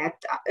mentioned that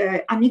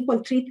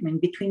unequal treatment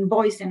between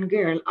boys and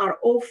girls are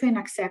often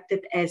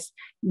accepted as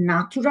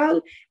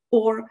natural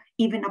or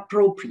even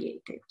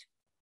appropriated.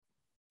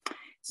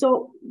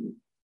 So,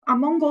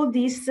 among all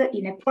these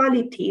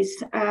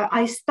inequalities,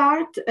 I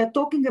start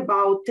talking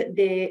about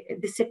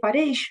the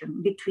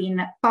separation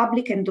between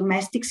public and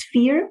domestic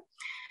sphere.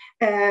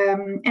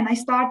 And I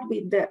start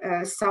with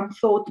some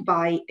thought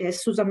by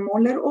Susan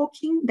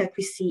Moller-Oking that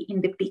we see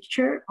in the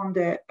picture on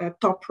the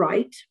top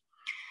right.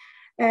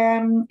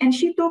 And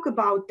she talked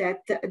about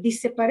that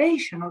this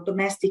separation of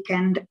domestic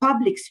and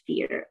public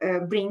sphere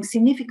brings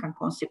significant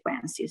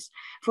consequences.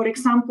 For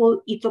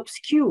example, it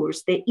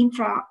obscures the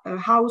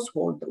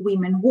intra-household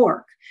women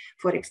work.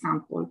 For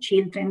example,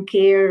 children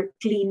care,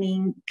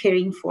 cleaning,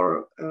 caring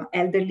for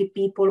elderly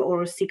people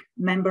or sick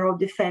member of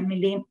the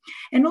family,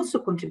 and also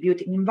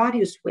contributing in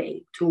various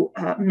ways to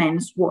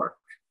men's work.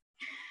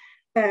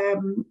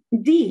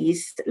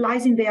 This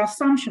lies in the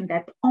assumption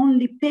that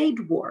only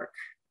paid work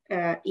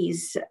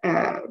is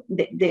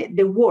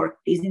the work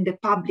is in the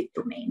public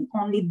domain.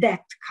 Only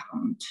that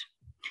counts.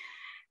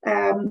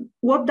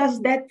 What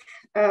does that?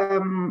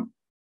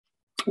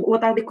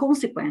 What are the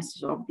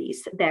consequences of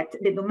this? That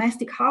the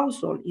domestic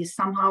household is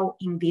somehow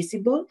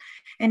invisible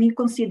and is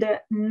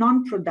considered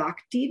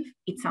non-productive,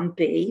 it's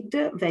unpaid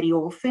very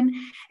often,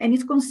 and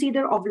it's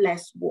considered of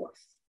less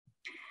worth.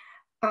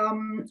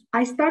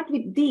 I start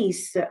with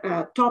this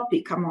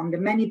topic among the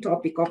many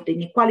topics of the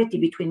inequality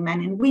between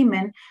men and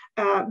women,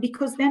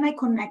 because then I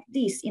connect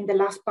this in the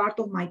last part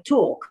of my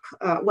talk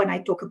when I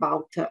talk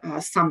about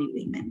Sami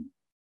women.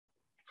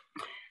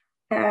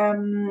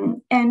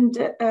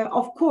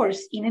 Of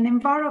course, in an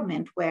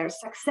environment where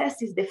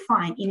success is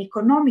defined in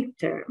economic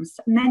terms,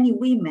 many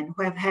women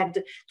who have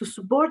had to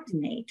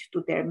subordinate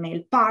to their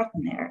male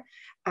partner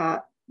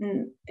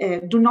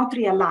do not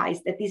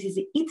realize that this is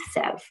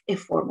itself a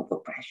form of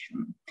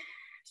oppression.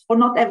 So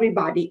not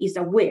everybody is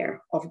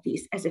aware of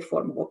this as a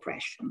form of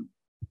oppression.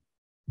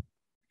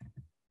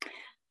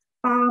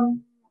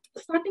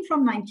 Starting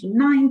from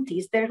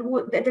 1990s, there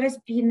has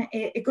been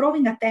a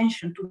growing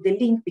attention to the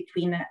link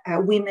between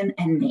women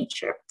and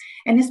nature,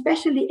 and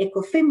especially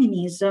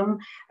ecofeminism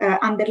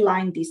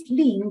underline these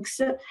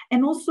links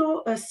and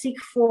also seek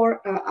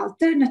for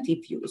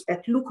alternative views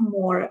that look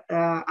more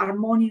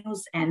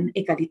harmonious and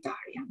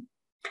egalitarian.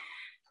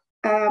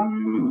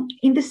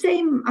 At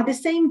the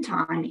same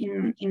time,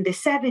 in the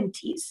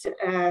 70s,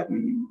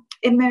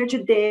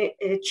 emerged the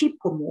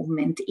Chipko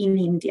movement in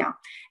India.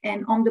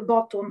 And on the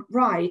bottom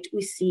right,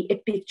 we see a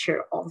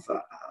picture of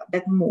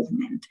that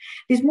movement.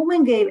 This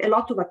movement gave a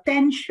lot of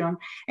attention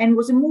and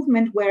was a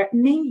movement where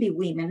mainly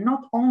women,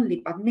 not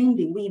only, but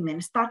mainly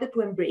women, started to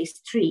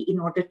embrace trees in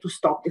order to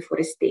stop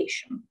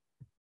deforestation.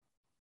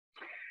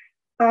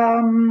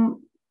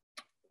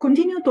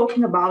 Continue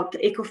talking about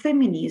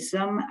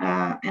ecofeminism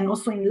and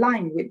also in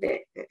line with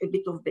a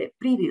bit of the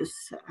previous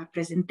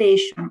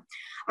presentation.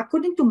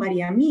 According to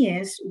Maria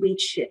Mies,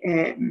 which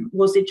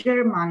was a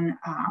German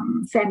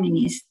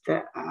feminist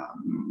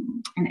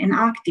and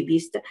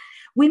activist,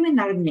 women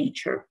are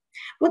nature.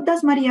 What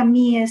does Maria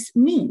Mies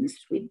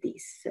means with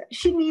this?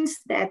 She means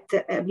that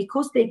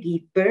because they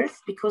give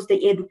birth, because they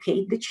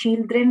educate the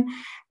children,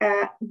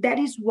 that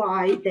is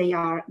why they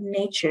are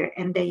nature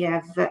and they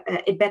have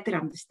a better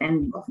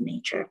understanding of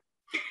nature.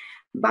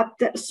 But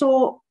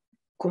so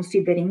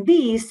considering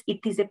this,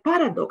 it is a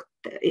paradox.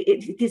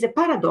 It is a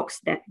paradox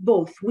that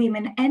both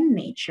women and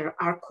nature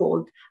are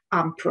called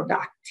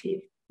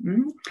unproductive.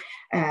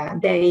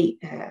 They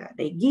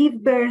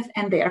give birth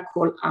and they are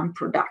called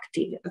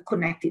unproductive,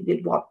 connected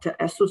with what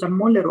Susan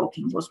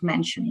Moller-Rocking was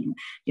mentioning,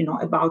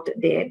 about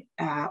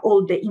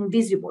all the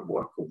invisible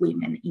work of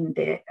women in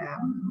the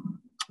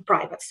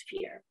private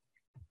sphere.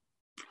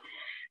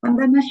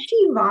 Vandana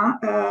Shiva,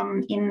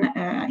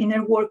 in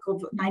her work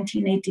of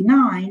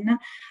 1989,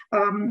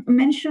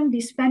 mentioned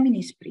this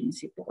feminist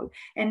principle,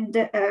 and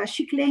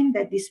she claimed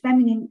that this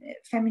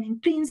feminine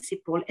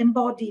principle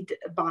embodied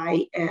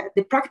by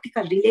the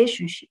practical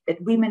relationship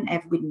that women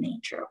have with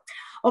nature.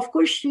 Of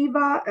course,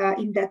 Shiva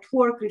in that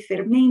work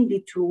referred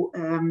mainly to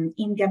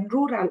Indian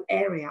rural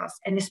areas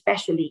and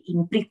especially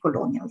in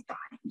pre-colonial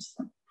times.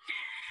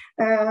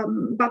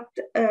 But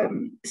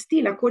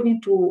still, according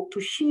to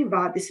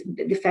Shiva,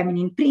 the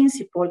feminine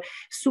principle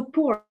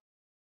supports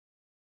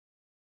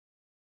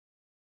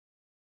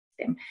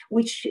them,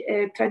 which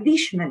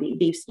traditionally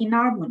lives in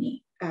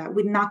harmony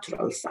with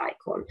natural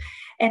cycle.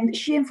 And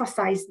she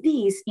emphasized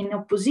this in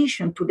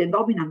opposition to the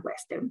dominant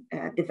Western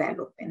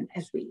development.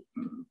 As we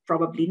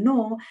probably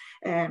know,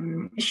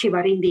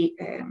 Shiva really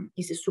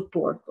is a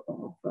support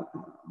of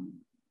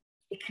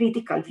a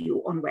critical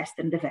view on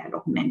Western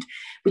development,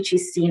 which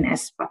is seen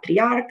as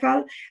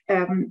patriarchal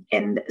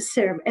and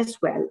serve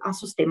as well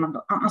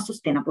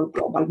unsustainable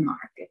global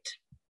market.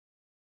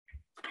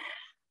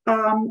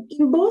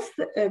 In both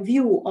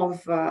view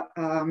of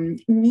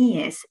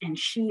Mies and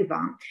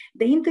Shiva,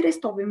 the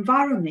interest of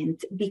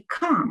environment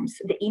becomes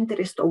the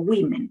interest of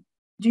women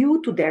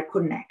due to their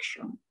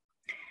connection.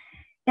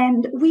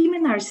 And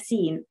women are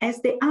seen as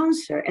the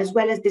answer as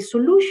well as the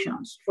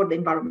solutions for the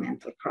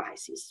environmental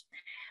crisis.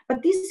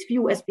 But this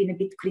view has been a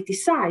bit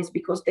criticized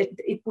because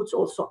it puts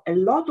also a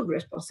lot of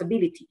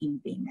responsibility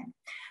in women.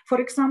 For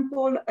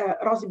example,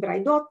 Rosi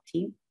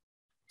Braidotti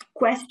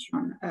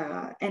questioned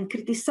and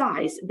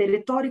criticized the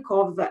rhetoric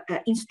of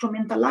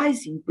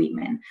instrumentalizing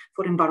women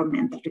for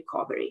environmental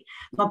recovery.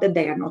 Not that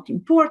they are not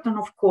important,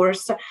 of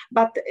course,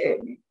 but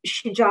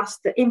she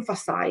just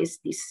emphasized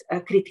this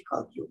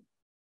critical view.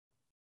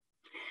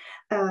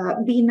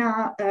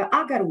 Bina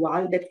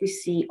Agarwal, that we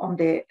see on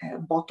the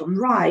bottom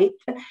right,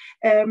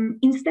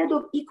 instead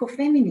of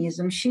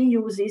ecofeminism, she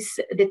uses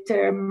the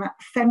term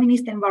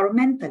feminist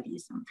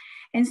environmentalism.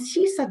 And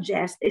she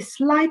suggests a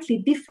slightly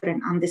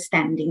different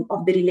understanding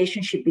of the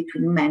relationship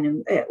between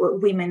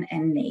women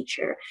and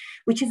nature,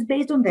 which is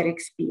based on their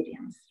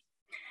experience.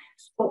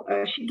 So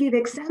she gave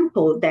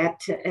example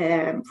that,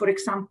 for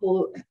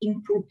example,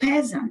 in poor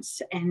peasants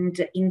and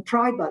in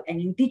tribal and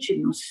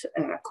indigenous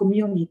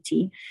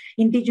community,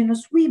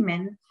 indigenous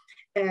women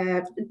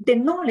the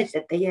knowledge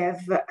that they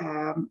have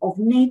of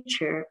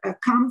nature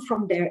come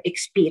from their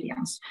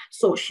experience.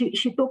 So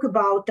she talked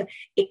about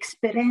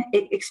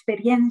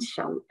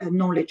experiential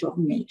knowledge of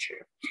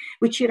nature,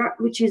 which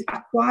is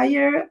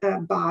acquired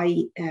by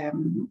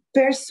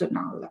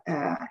personal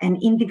and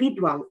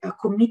individual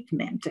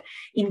commitment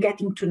in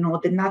getting to know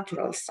the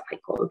natural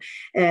cycle,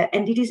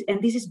 and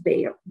this is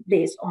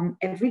based on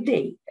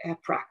everyday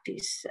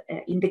practice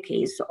in the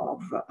case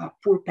of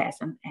poor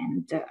peasant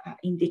and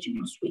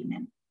indigenous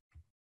women.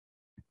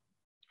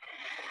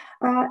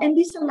 And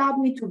this allowed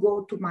me to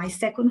go to my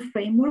second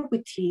framework,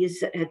 which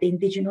is the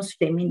indigenous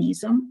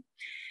feminism.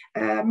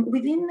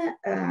 Within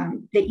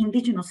the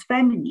indigenous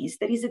feminists,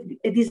 there is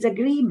a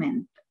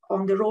disagreement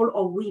on the role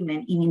of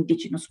women in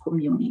indigenous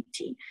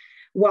community.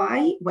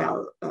 Why?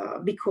 Well,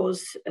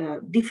 because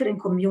different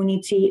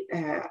community,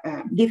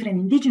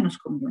 different indigenous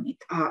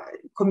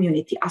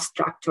community are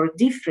structured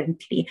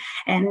differently,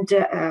 and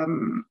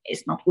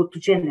it's not good to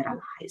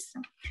generalize.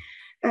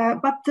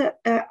 But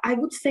I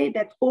would say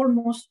that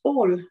almost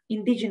all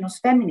indigenous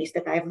feminists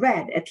that I've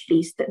read, at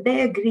least,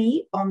 they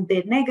agree on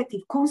the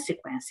negative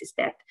consequences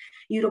that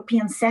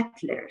European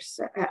settlers'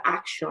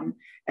 action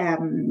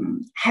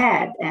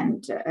had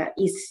and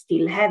is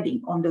still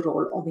having on the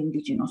role of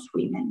indigenous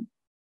women.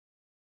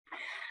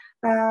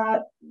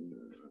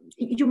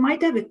 You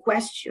might have a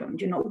question,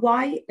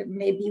 why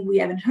maybe we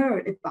haven't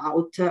heard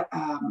about the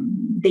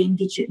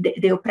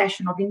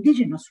oppression of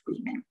indigenous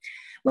women.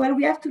 Well,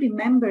 we have to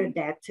remember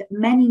that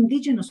many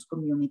indigenous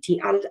communities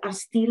are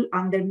still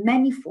under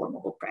many forms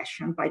of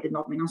oppression by the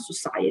dominant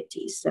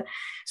societies.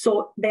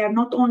 So they are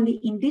not only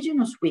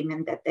indigenous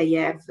women that they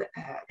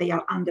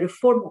are under a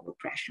form of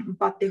oppression,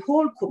 but the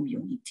whole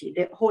community,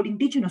 the whole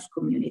indigenous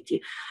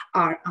community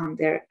are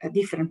under a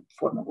different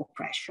form of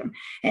oppression.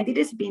 And it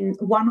has been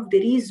one of the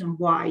reasons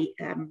why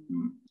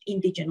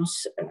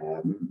indigenous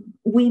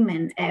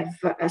women have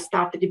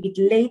started a bit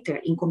later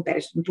in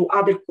comparison to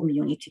other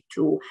communities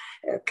to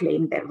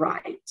claim their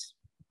rights.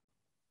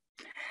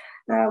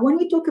 When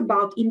we talk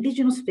about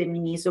indigenous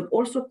feminism,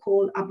 also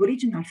called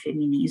Aboriginal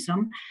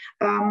feminism,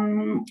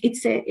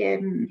 it's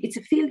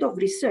a field of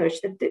research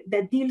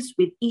that deals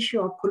with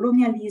issue of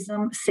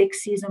colonialism,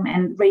 sexism,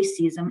 and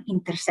racism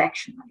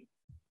intersectionally.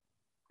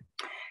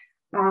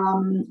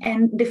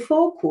 And the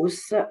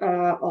focus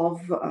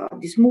of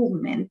this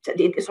movement,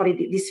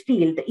 this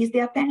field, is the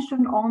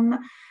attention on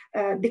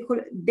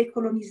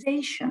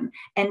decolonization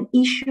and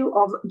issue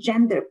of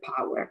gender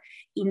power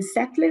in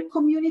settler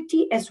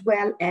community as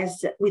well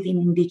as within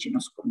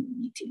indigenous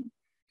community.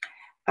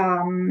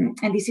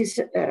 And this is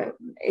a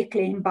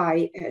claim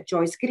by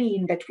Joyce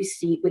Green that we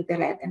see with the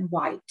red and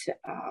white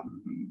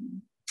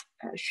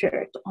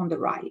shirt on the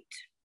right.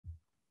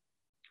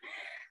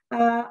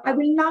 I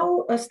will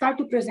now start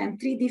to present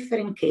three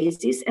different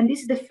cases, and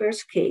this is the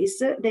first case,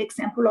 the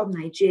example of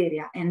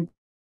Nigeria and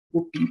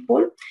Igbo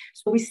people.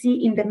 So we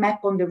see in the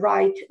map on the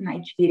right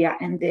Nigeria,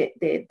 and the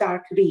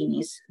dark green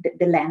is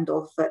the land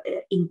of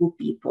Igbo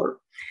people.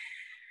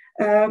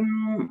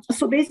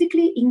 So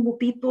basically, Igbo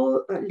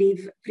people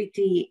live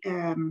pretty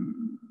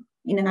in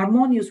an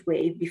harmonious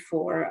way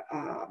before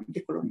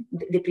the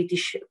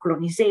British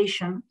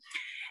colonization.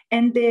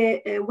 And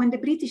when the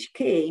British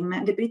came,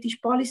 the British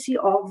policy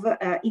of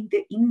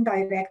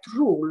indirect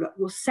rule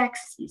was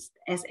sexist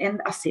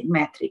and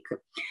asymmetric.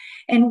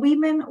 And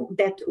women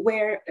that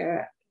were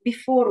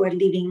before were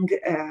living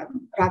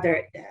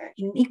rather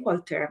in equal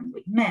terms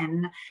with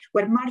men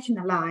were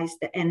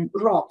marginalized and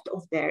robbed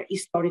of their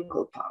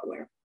historical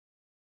power.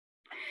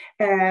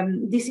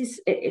 This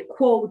is a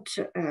quote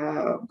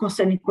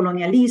concerning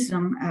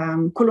colonialism.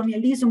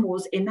 Colonialism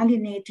was an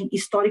alienating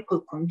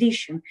historical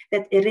condition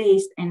that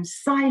erased and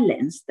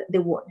silenced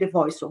the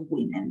voice of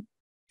women.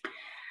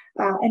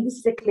 And this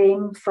is a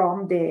claim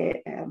from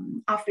the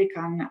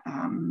African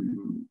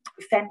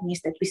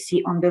feminist that we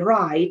see on the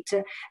right,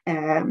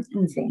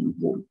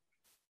 Nzengu.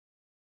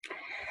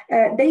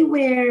 They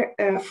were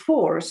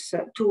forced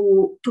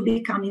to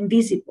become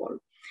invisible.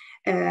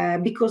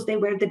 Because they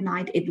were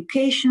denied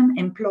education,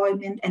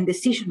 employment, and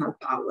decisional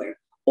power,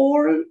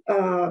 all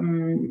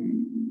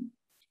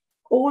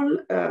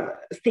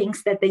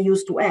things that they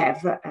used to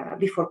have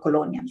before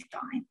colonial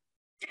time.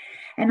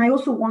 And I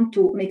also want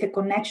to make a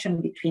connection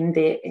between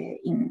the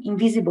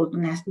invisible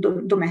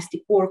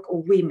domestic work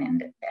of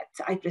women that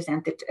I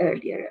presented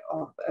earlier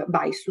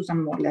by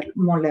Susan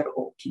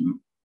Moller-Oking.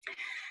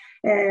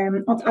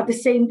 At the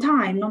same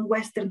time,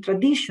 non-Western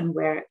tradition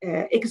were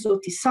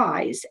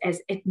exoticized as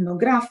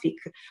ethnographic,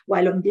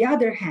 while on the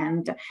other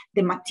hand,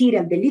 the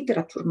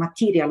literature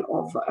material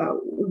of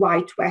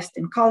white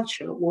Western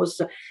culture was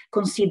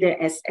considered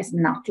as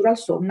natural,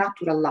 so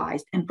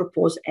naturalized and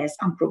proposed as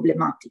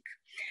unproblematic.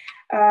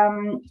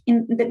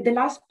 In the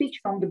last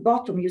picture on the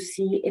bottom, you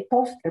see a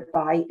poster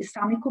by a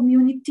Sami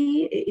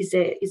community, is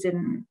a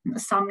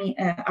Sami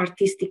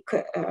artistic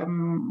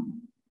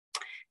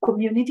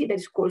community that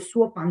is called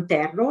Suo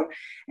Panterror,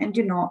 and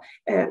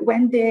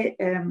when the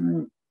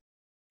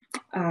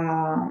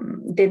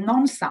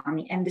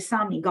non-Sami and the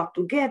Sami got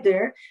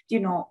together,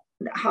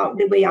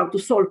 the way out to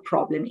solve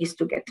problem is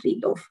to get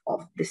rid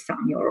of the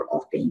Sami or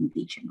of the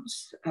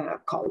indigenous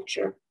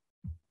culture.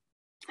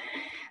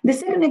 The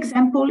second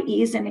example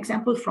is an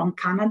example from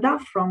Canada,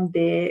 from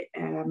the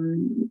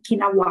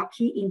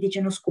Kinawaki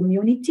indigenous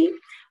community.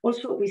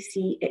 Also, we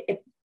see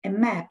a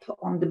map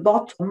on the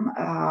bottom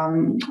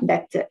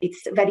that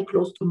it's very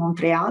close to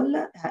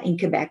Montreal in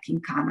Quebec,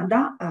 in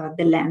Canada,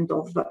 the land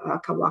of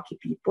Kawaki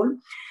people.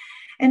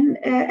 And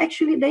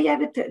actually,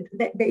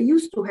 they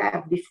used to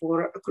have,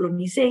 before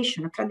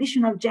colonization, a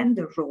traditional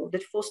gender role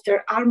that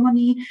fostered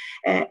harmony,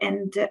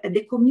 and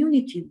the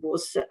community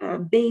was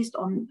based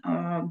on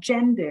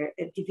gender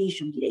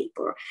division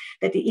labor,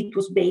 that it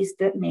was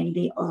based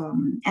mainly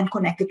and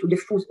connected to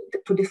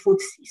the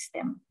food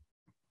system.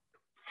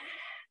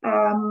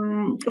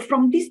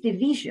 From this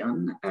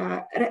division,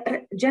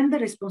 gender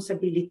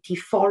responsibility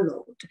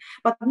followed,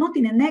 but not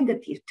in a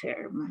negative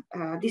term.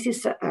 This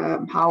is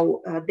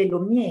how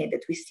Delomier,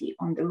 that we see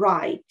on the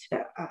right,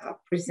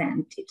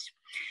 presented.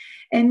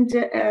 And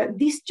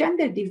this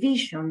gender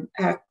division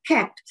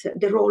kept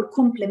the role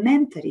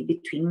complementary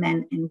between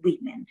men and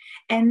women,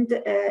 and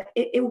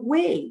a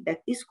way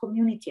that this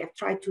community have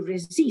tried to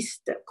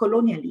resist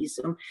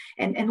colonialism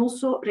and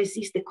also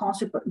resist the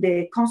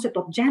concept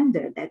of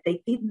gender that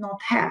they did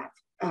not have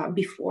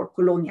before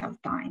colonial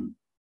time.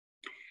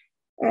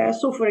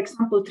 So, for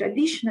example,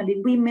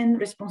 traditionally,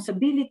 women's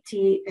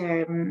responsibility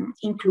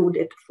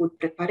included food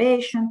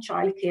preparation,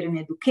 childcare and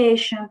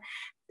education,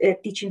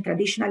 teaching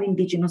traditional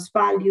indigenous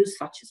values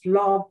such as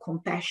love,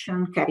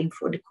 compassion, caring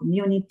for the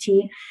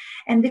community.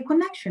 And the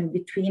connection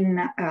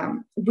between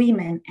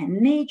women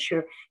and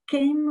nature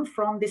came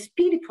from the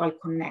spiritual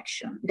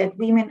connection that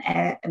women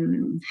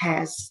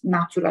has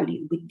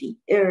naturally with the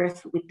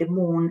earth, with the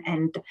moon,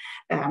 and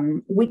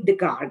with the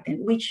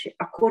garden, which,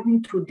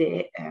 according to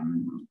the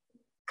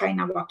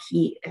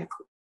Kainawaki,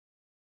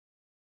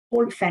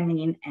 all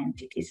feminine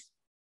entities.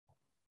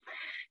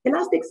 The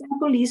last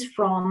example is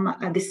from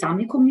the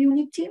Sami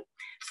community.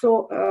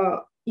 So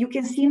you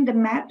can see in the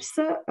maps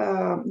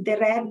the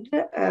red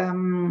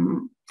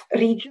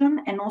region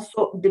and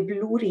also the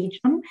blue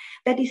region,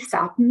 that is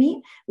Sapmi,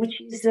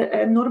 which is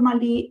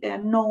normally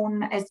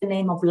known as the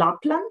name of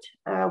Lapland,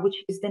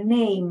 which is the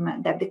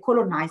name that the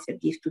colonizer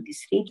gives to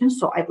this region.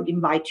 So I would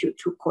invite you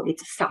to call it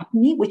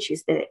Sapmi, which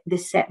is the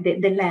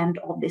land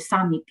of the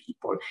Sami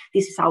people.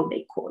 This is how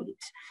they call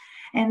it.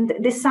 And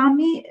the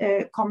Sami,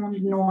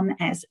 commonly known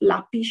as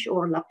Lapish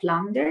or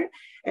Laplander,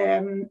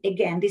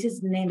 again, this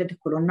is the name that the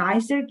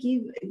colonizer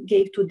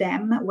gave to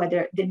them,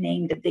 whether the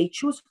name that they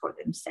choose for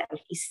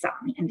themselves is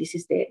Sami, and this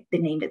is the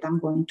name that I'm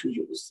going to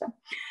use.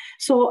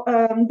 So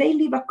they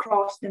live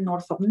across the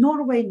north of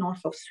Norway,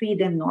 north of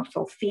Sweden, north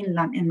of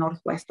Finland, and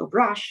northwest of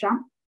Russia.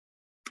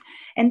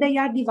 And they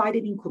are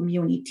divided in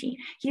community.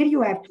 Here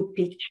you have two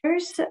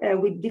pictures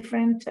with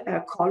different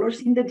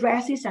colors in the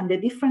dresses, and the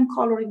different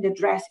color in the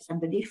dresses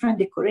and the different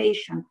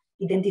decoration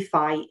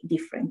identify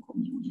different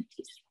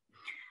communities.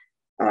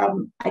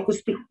 I could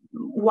speak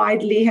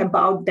widely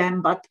about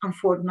them, but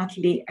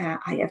unfortunately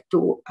I have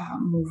to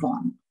move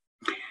on.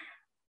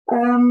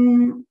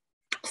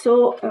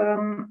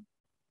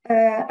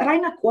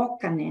 Raina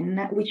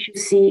Kuokkanen, which you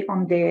see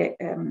on the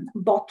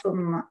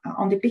bottom,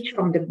 on the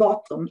picture on the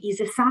bottom, is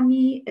a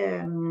Sami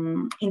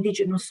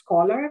indigenous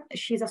scholar.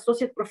 She's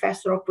associate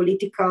professor of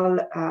political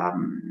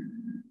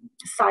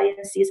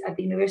sciences at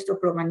the University of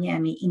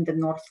Rovaniemi in the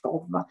north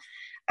of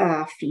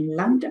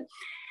Finland.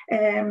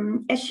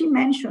 As she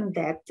mentioned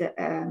that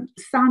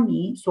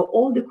Sami, so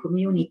all the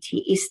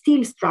community, is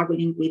still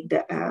struggling with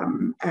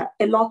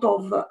a lot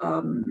of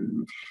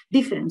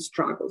different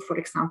struggles. For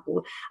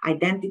example,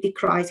 identity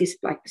crisis,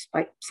 like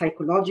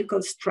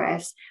psychological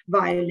stress,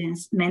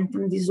 violence,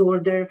 mental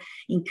disorder,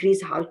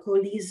 increased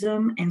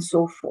alcoholism, and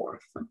so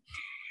forth.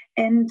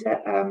 And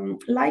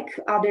like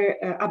other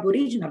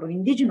Aboriginal or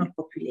indigenous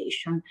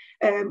population,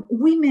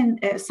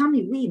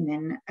 Sami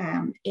women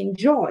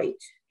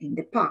enjoyed in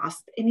the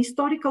past an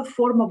historical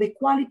form of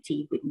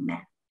equality with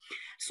men.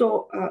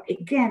 So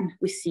again,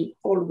 we see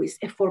always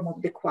a form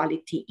of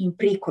equality in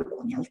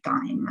pre-colonial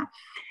time.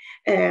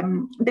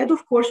 That,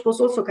 of course,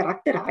 was also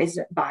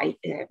characterized by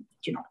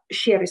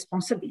shared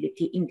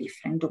responsibility in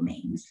different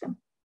domains.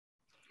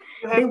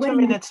 You have 2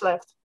 minutes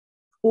left.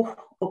 Oh,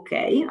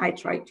 okay, I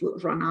try to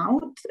run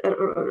out,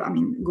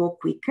 go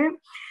quicker.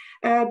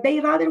 They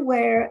rather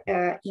were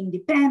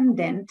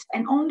independent,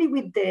 and only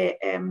with the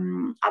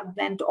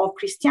advent of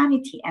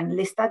Christianity and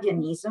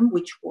Laestadianism,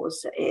 which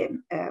was a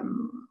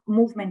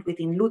movement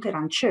within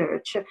Lutheran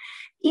Church,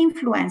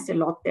 influenced a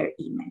lot their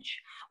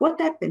image.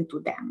 What happened to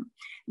them?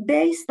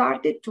 They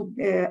started to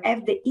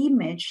have the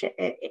image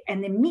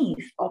and the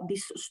myth of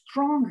these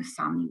strong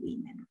Sami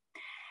women.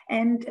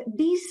 And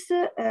this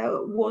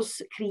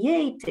was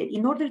created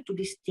in order to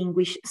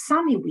distinguish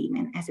Sami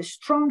women as a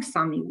strong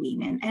Sami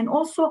women, and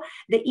also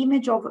the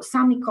image of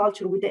Sami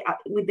culture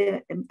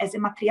as a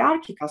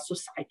matriarchal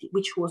society,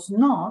 which was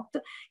not,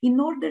 in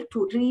order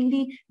to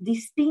really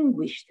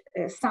distinguish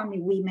Sami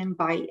women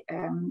by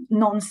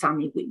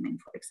non-Sami women,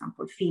 for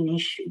example,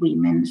 Finnish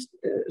women,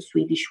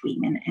 Swedish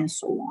women, and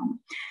so on.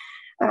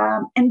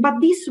 But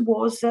this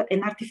was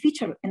an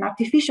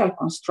artificial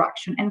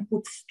construction and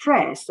put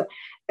stress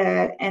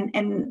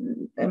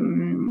and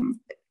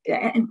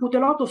put a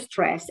lot of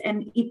stress,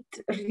 and it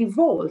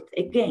revolted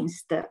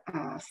against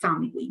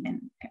Sami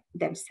women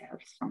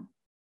themselves.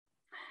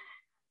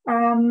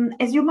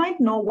 As you might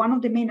know, one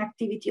of the main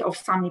activity of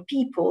Sami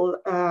people,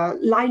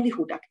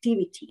 livelihood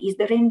activity, is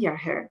the reindeer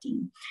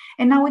herding.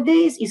 And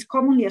nowadays is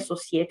commonly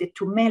associated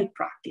to male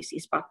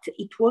practices, but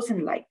it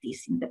wasn't like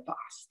this in the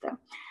past.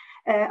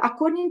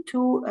 According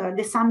to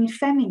the Sami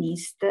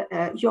feminist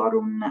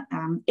Jorunn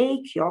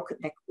Eikjok,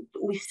 that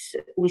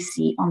we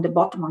see on the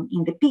bottom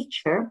in the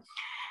picture,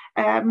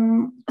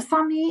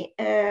 Sami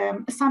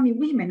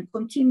women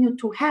continue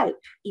to help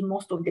in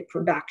most of the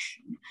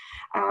production,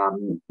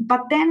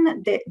 but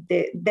then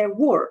their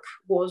work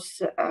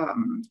was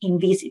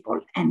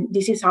invisible, and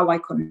this is how I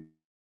connect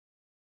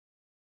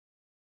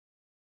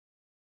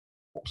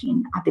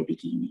at the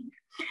beginning.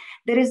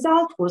 The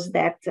result was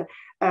that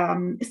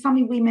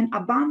Sami women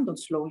abandoned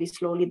slowly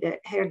the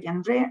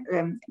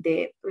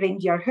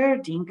reindeer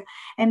herding,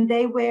 and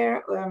they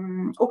were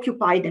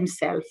occupied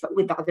themselves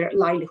with other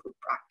livelihood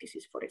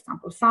practices, for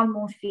example,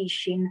 salmon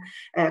fishing,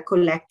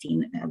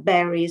 collecting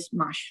berries,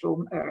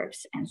 mushroom,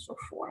 herbs, and so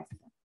forth.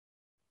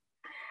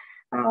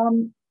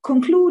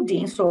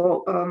 Concluding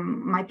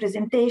my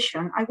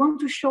presentation, I want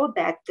to show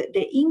that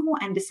the Innu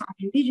and the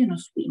Sami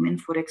indigenous women,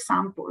 for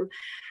example,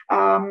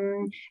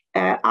 are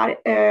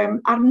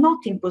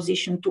not in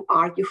position to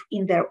argue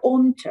in their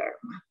own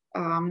term,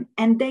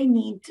 and they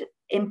need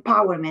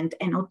empowerment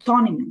and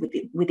autonomy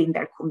within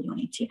their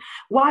community.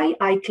 Why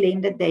I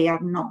claim that they are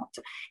not?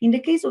 In the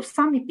case of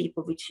Sami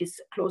people, which is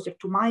closer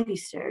to my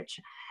research,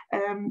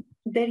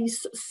 there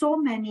is so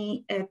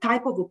many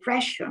type of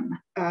oppression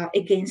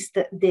against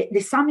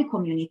the Sami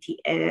community,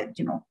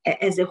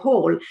 as a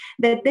whole,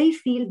 that they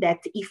feel that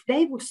if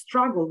they would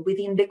struggle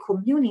within the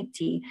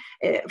community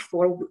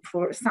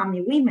for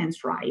Sami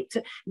women's rights,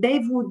 they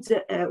would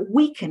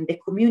weaken the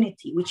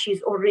community, which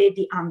is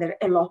already under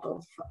a lot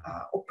of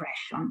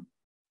oppression.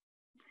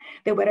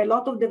 There were a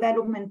lot of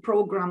development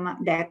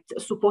programs that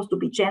supposed to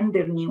be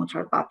gender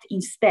neutral, but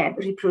instead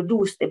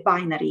reproduced the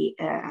binary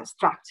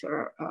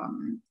structure,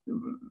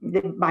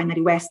 the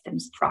binary Western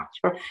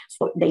structure,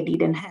 so they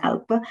didn't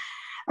help.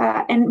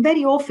 And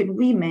very often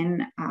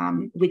women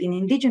within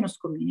indigenous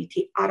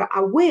community are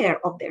aware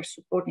of their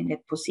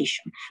subordinate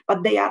position,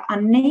 but they are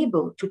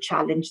unable to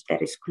challenge their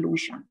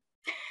exclusion.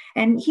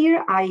 And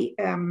here I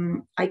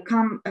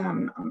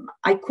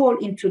call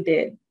into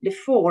the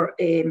fore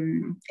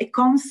a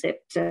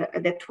concept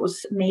that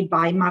was made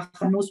by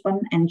Martha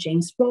Nussbaum and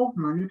James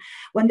Bowman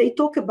when they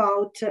talk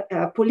about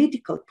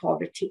political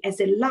poverty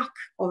as a lack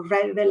of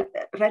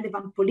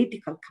relevant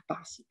political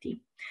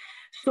capacity.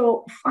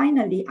 So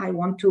finally, I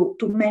want to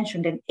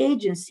mention that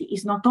agency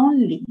is not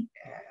only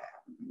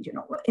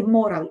a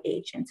moral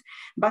agent,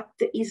 but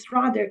is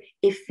rather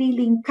a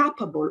feeling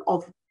capable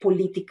of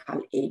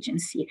political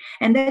agency.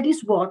 And that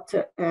is what,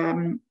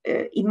 in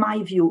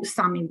my view,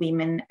 Sami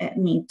women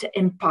need to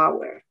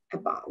empower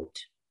about.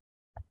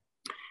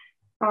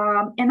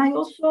 And I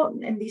also,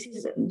 and this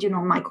is,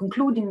 my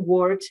concluding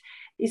words,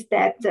 is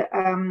that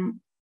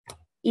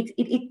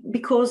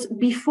because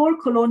before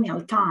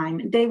colonial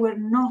time, they were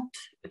not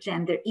a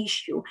gender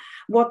issue.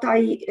 What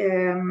I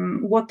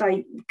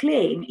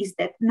claim is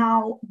that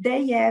now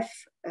they have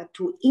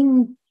to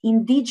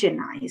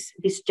indigenize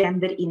this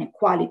gender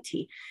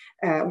inequality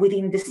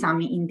within the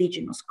Sami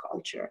indigenous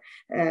culture.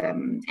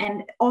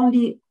 And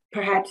only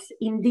perhaps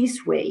in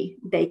this way,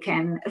 they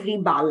can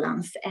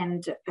rebalance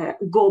and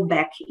go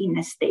back in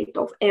a state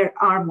of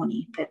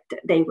harmony that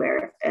they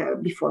were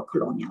before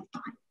colonial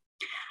time.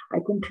 I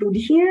conclude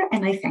here,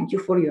 and I thank you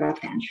for your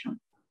attention.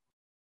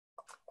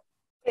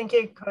 Thank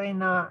you,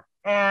 Corinna.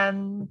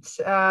 And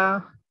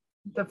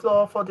the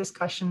floor for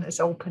discussion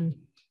is open.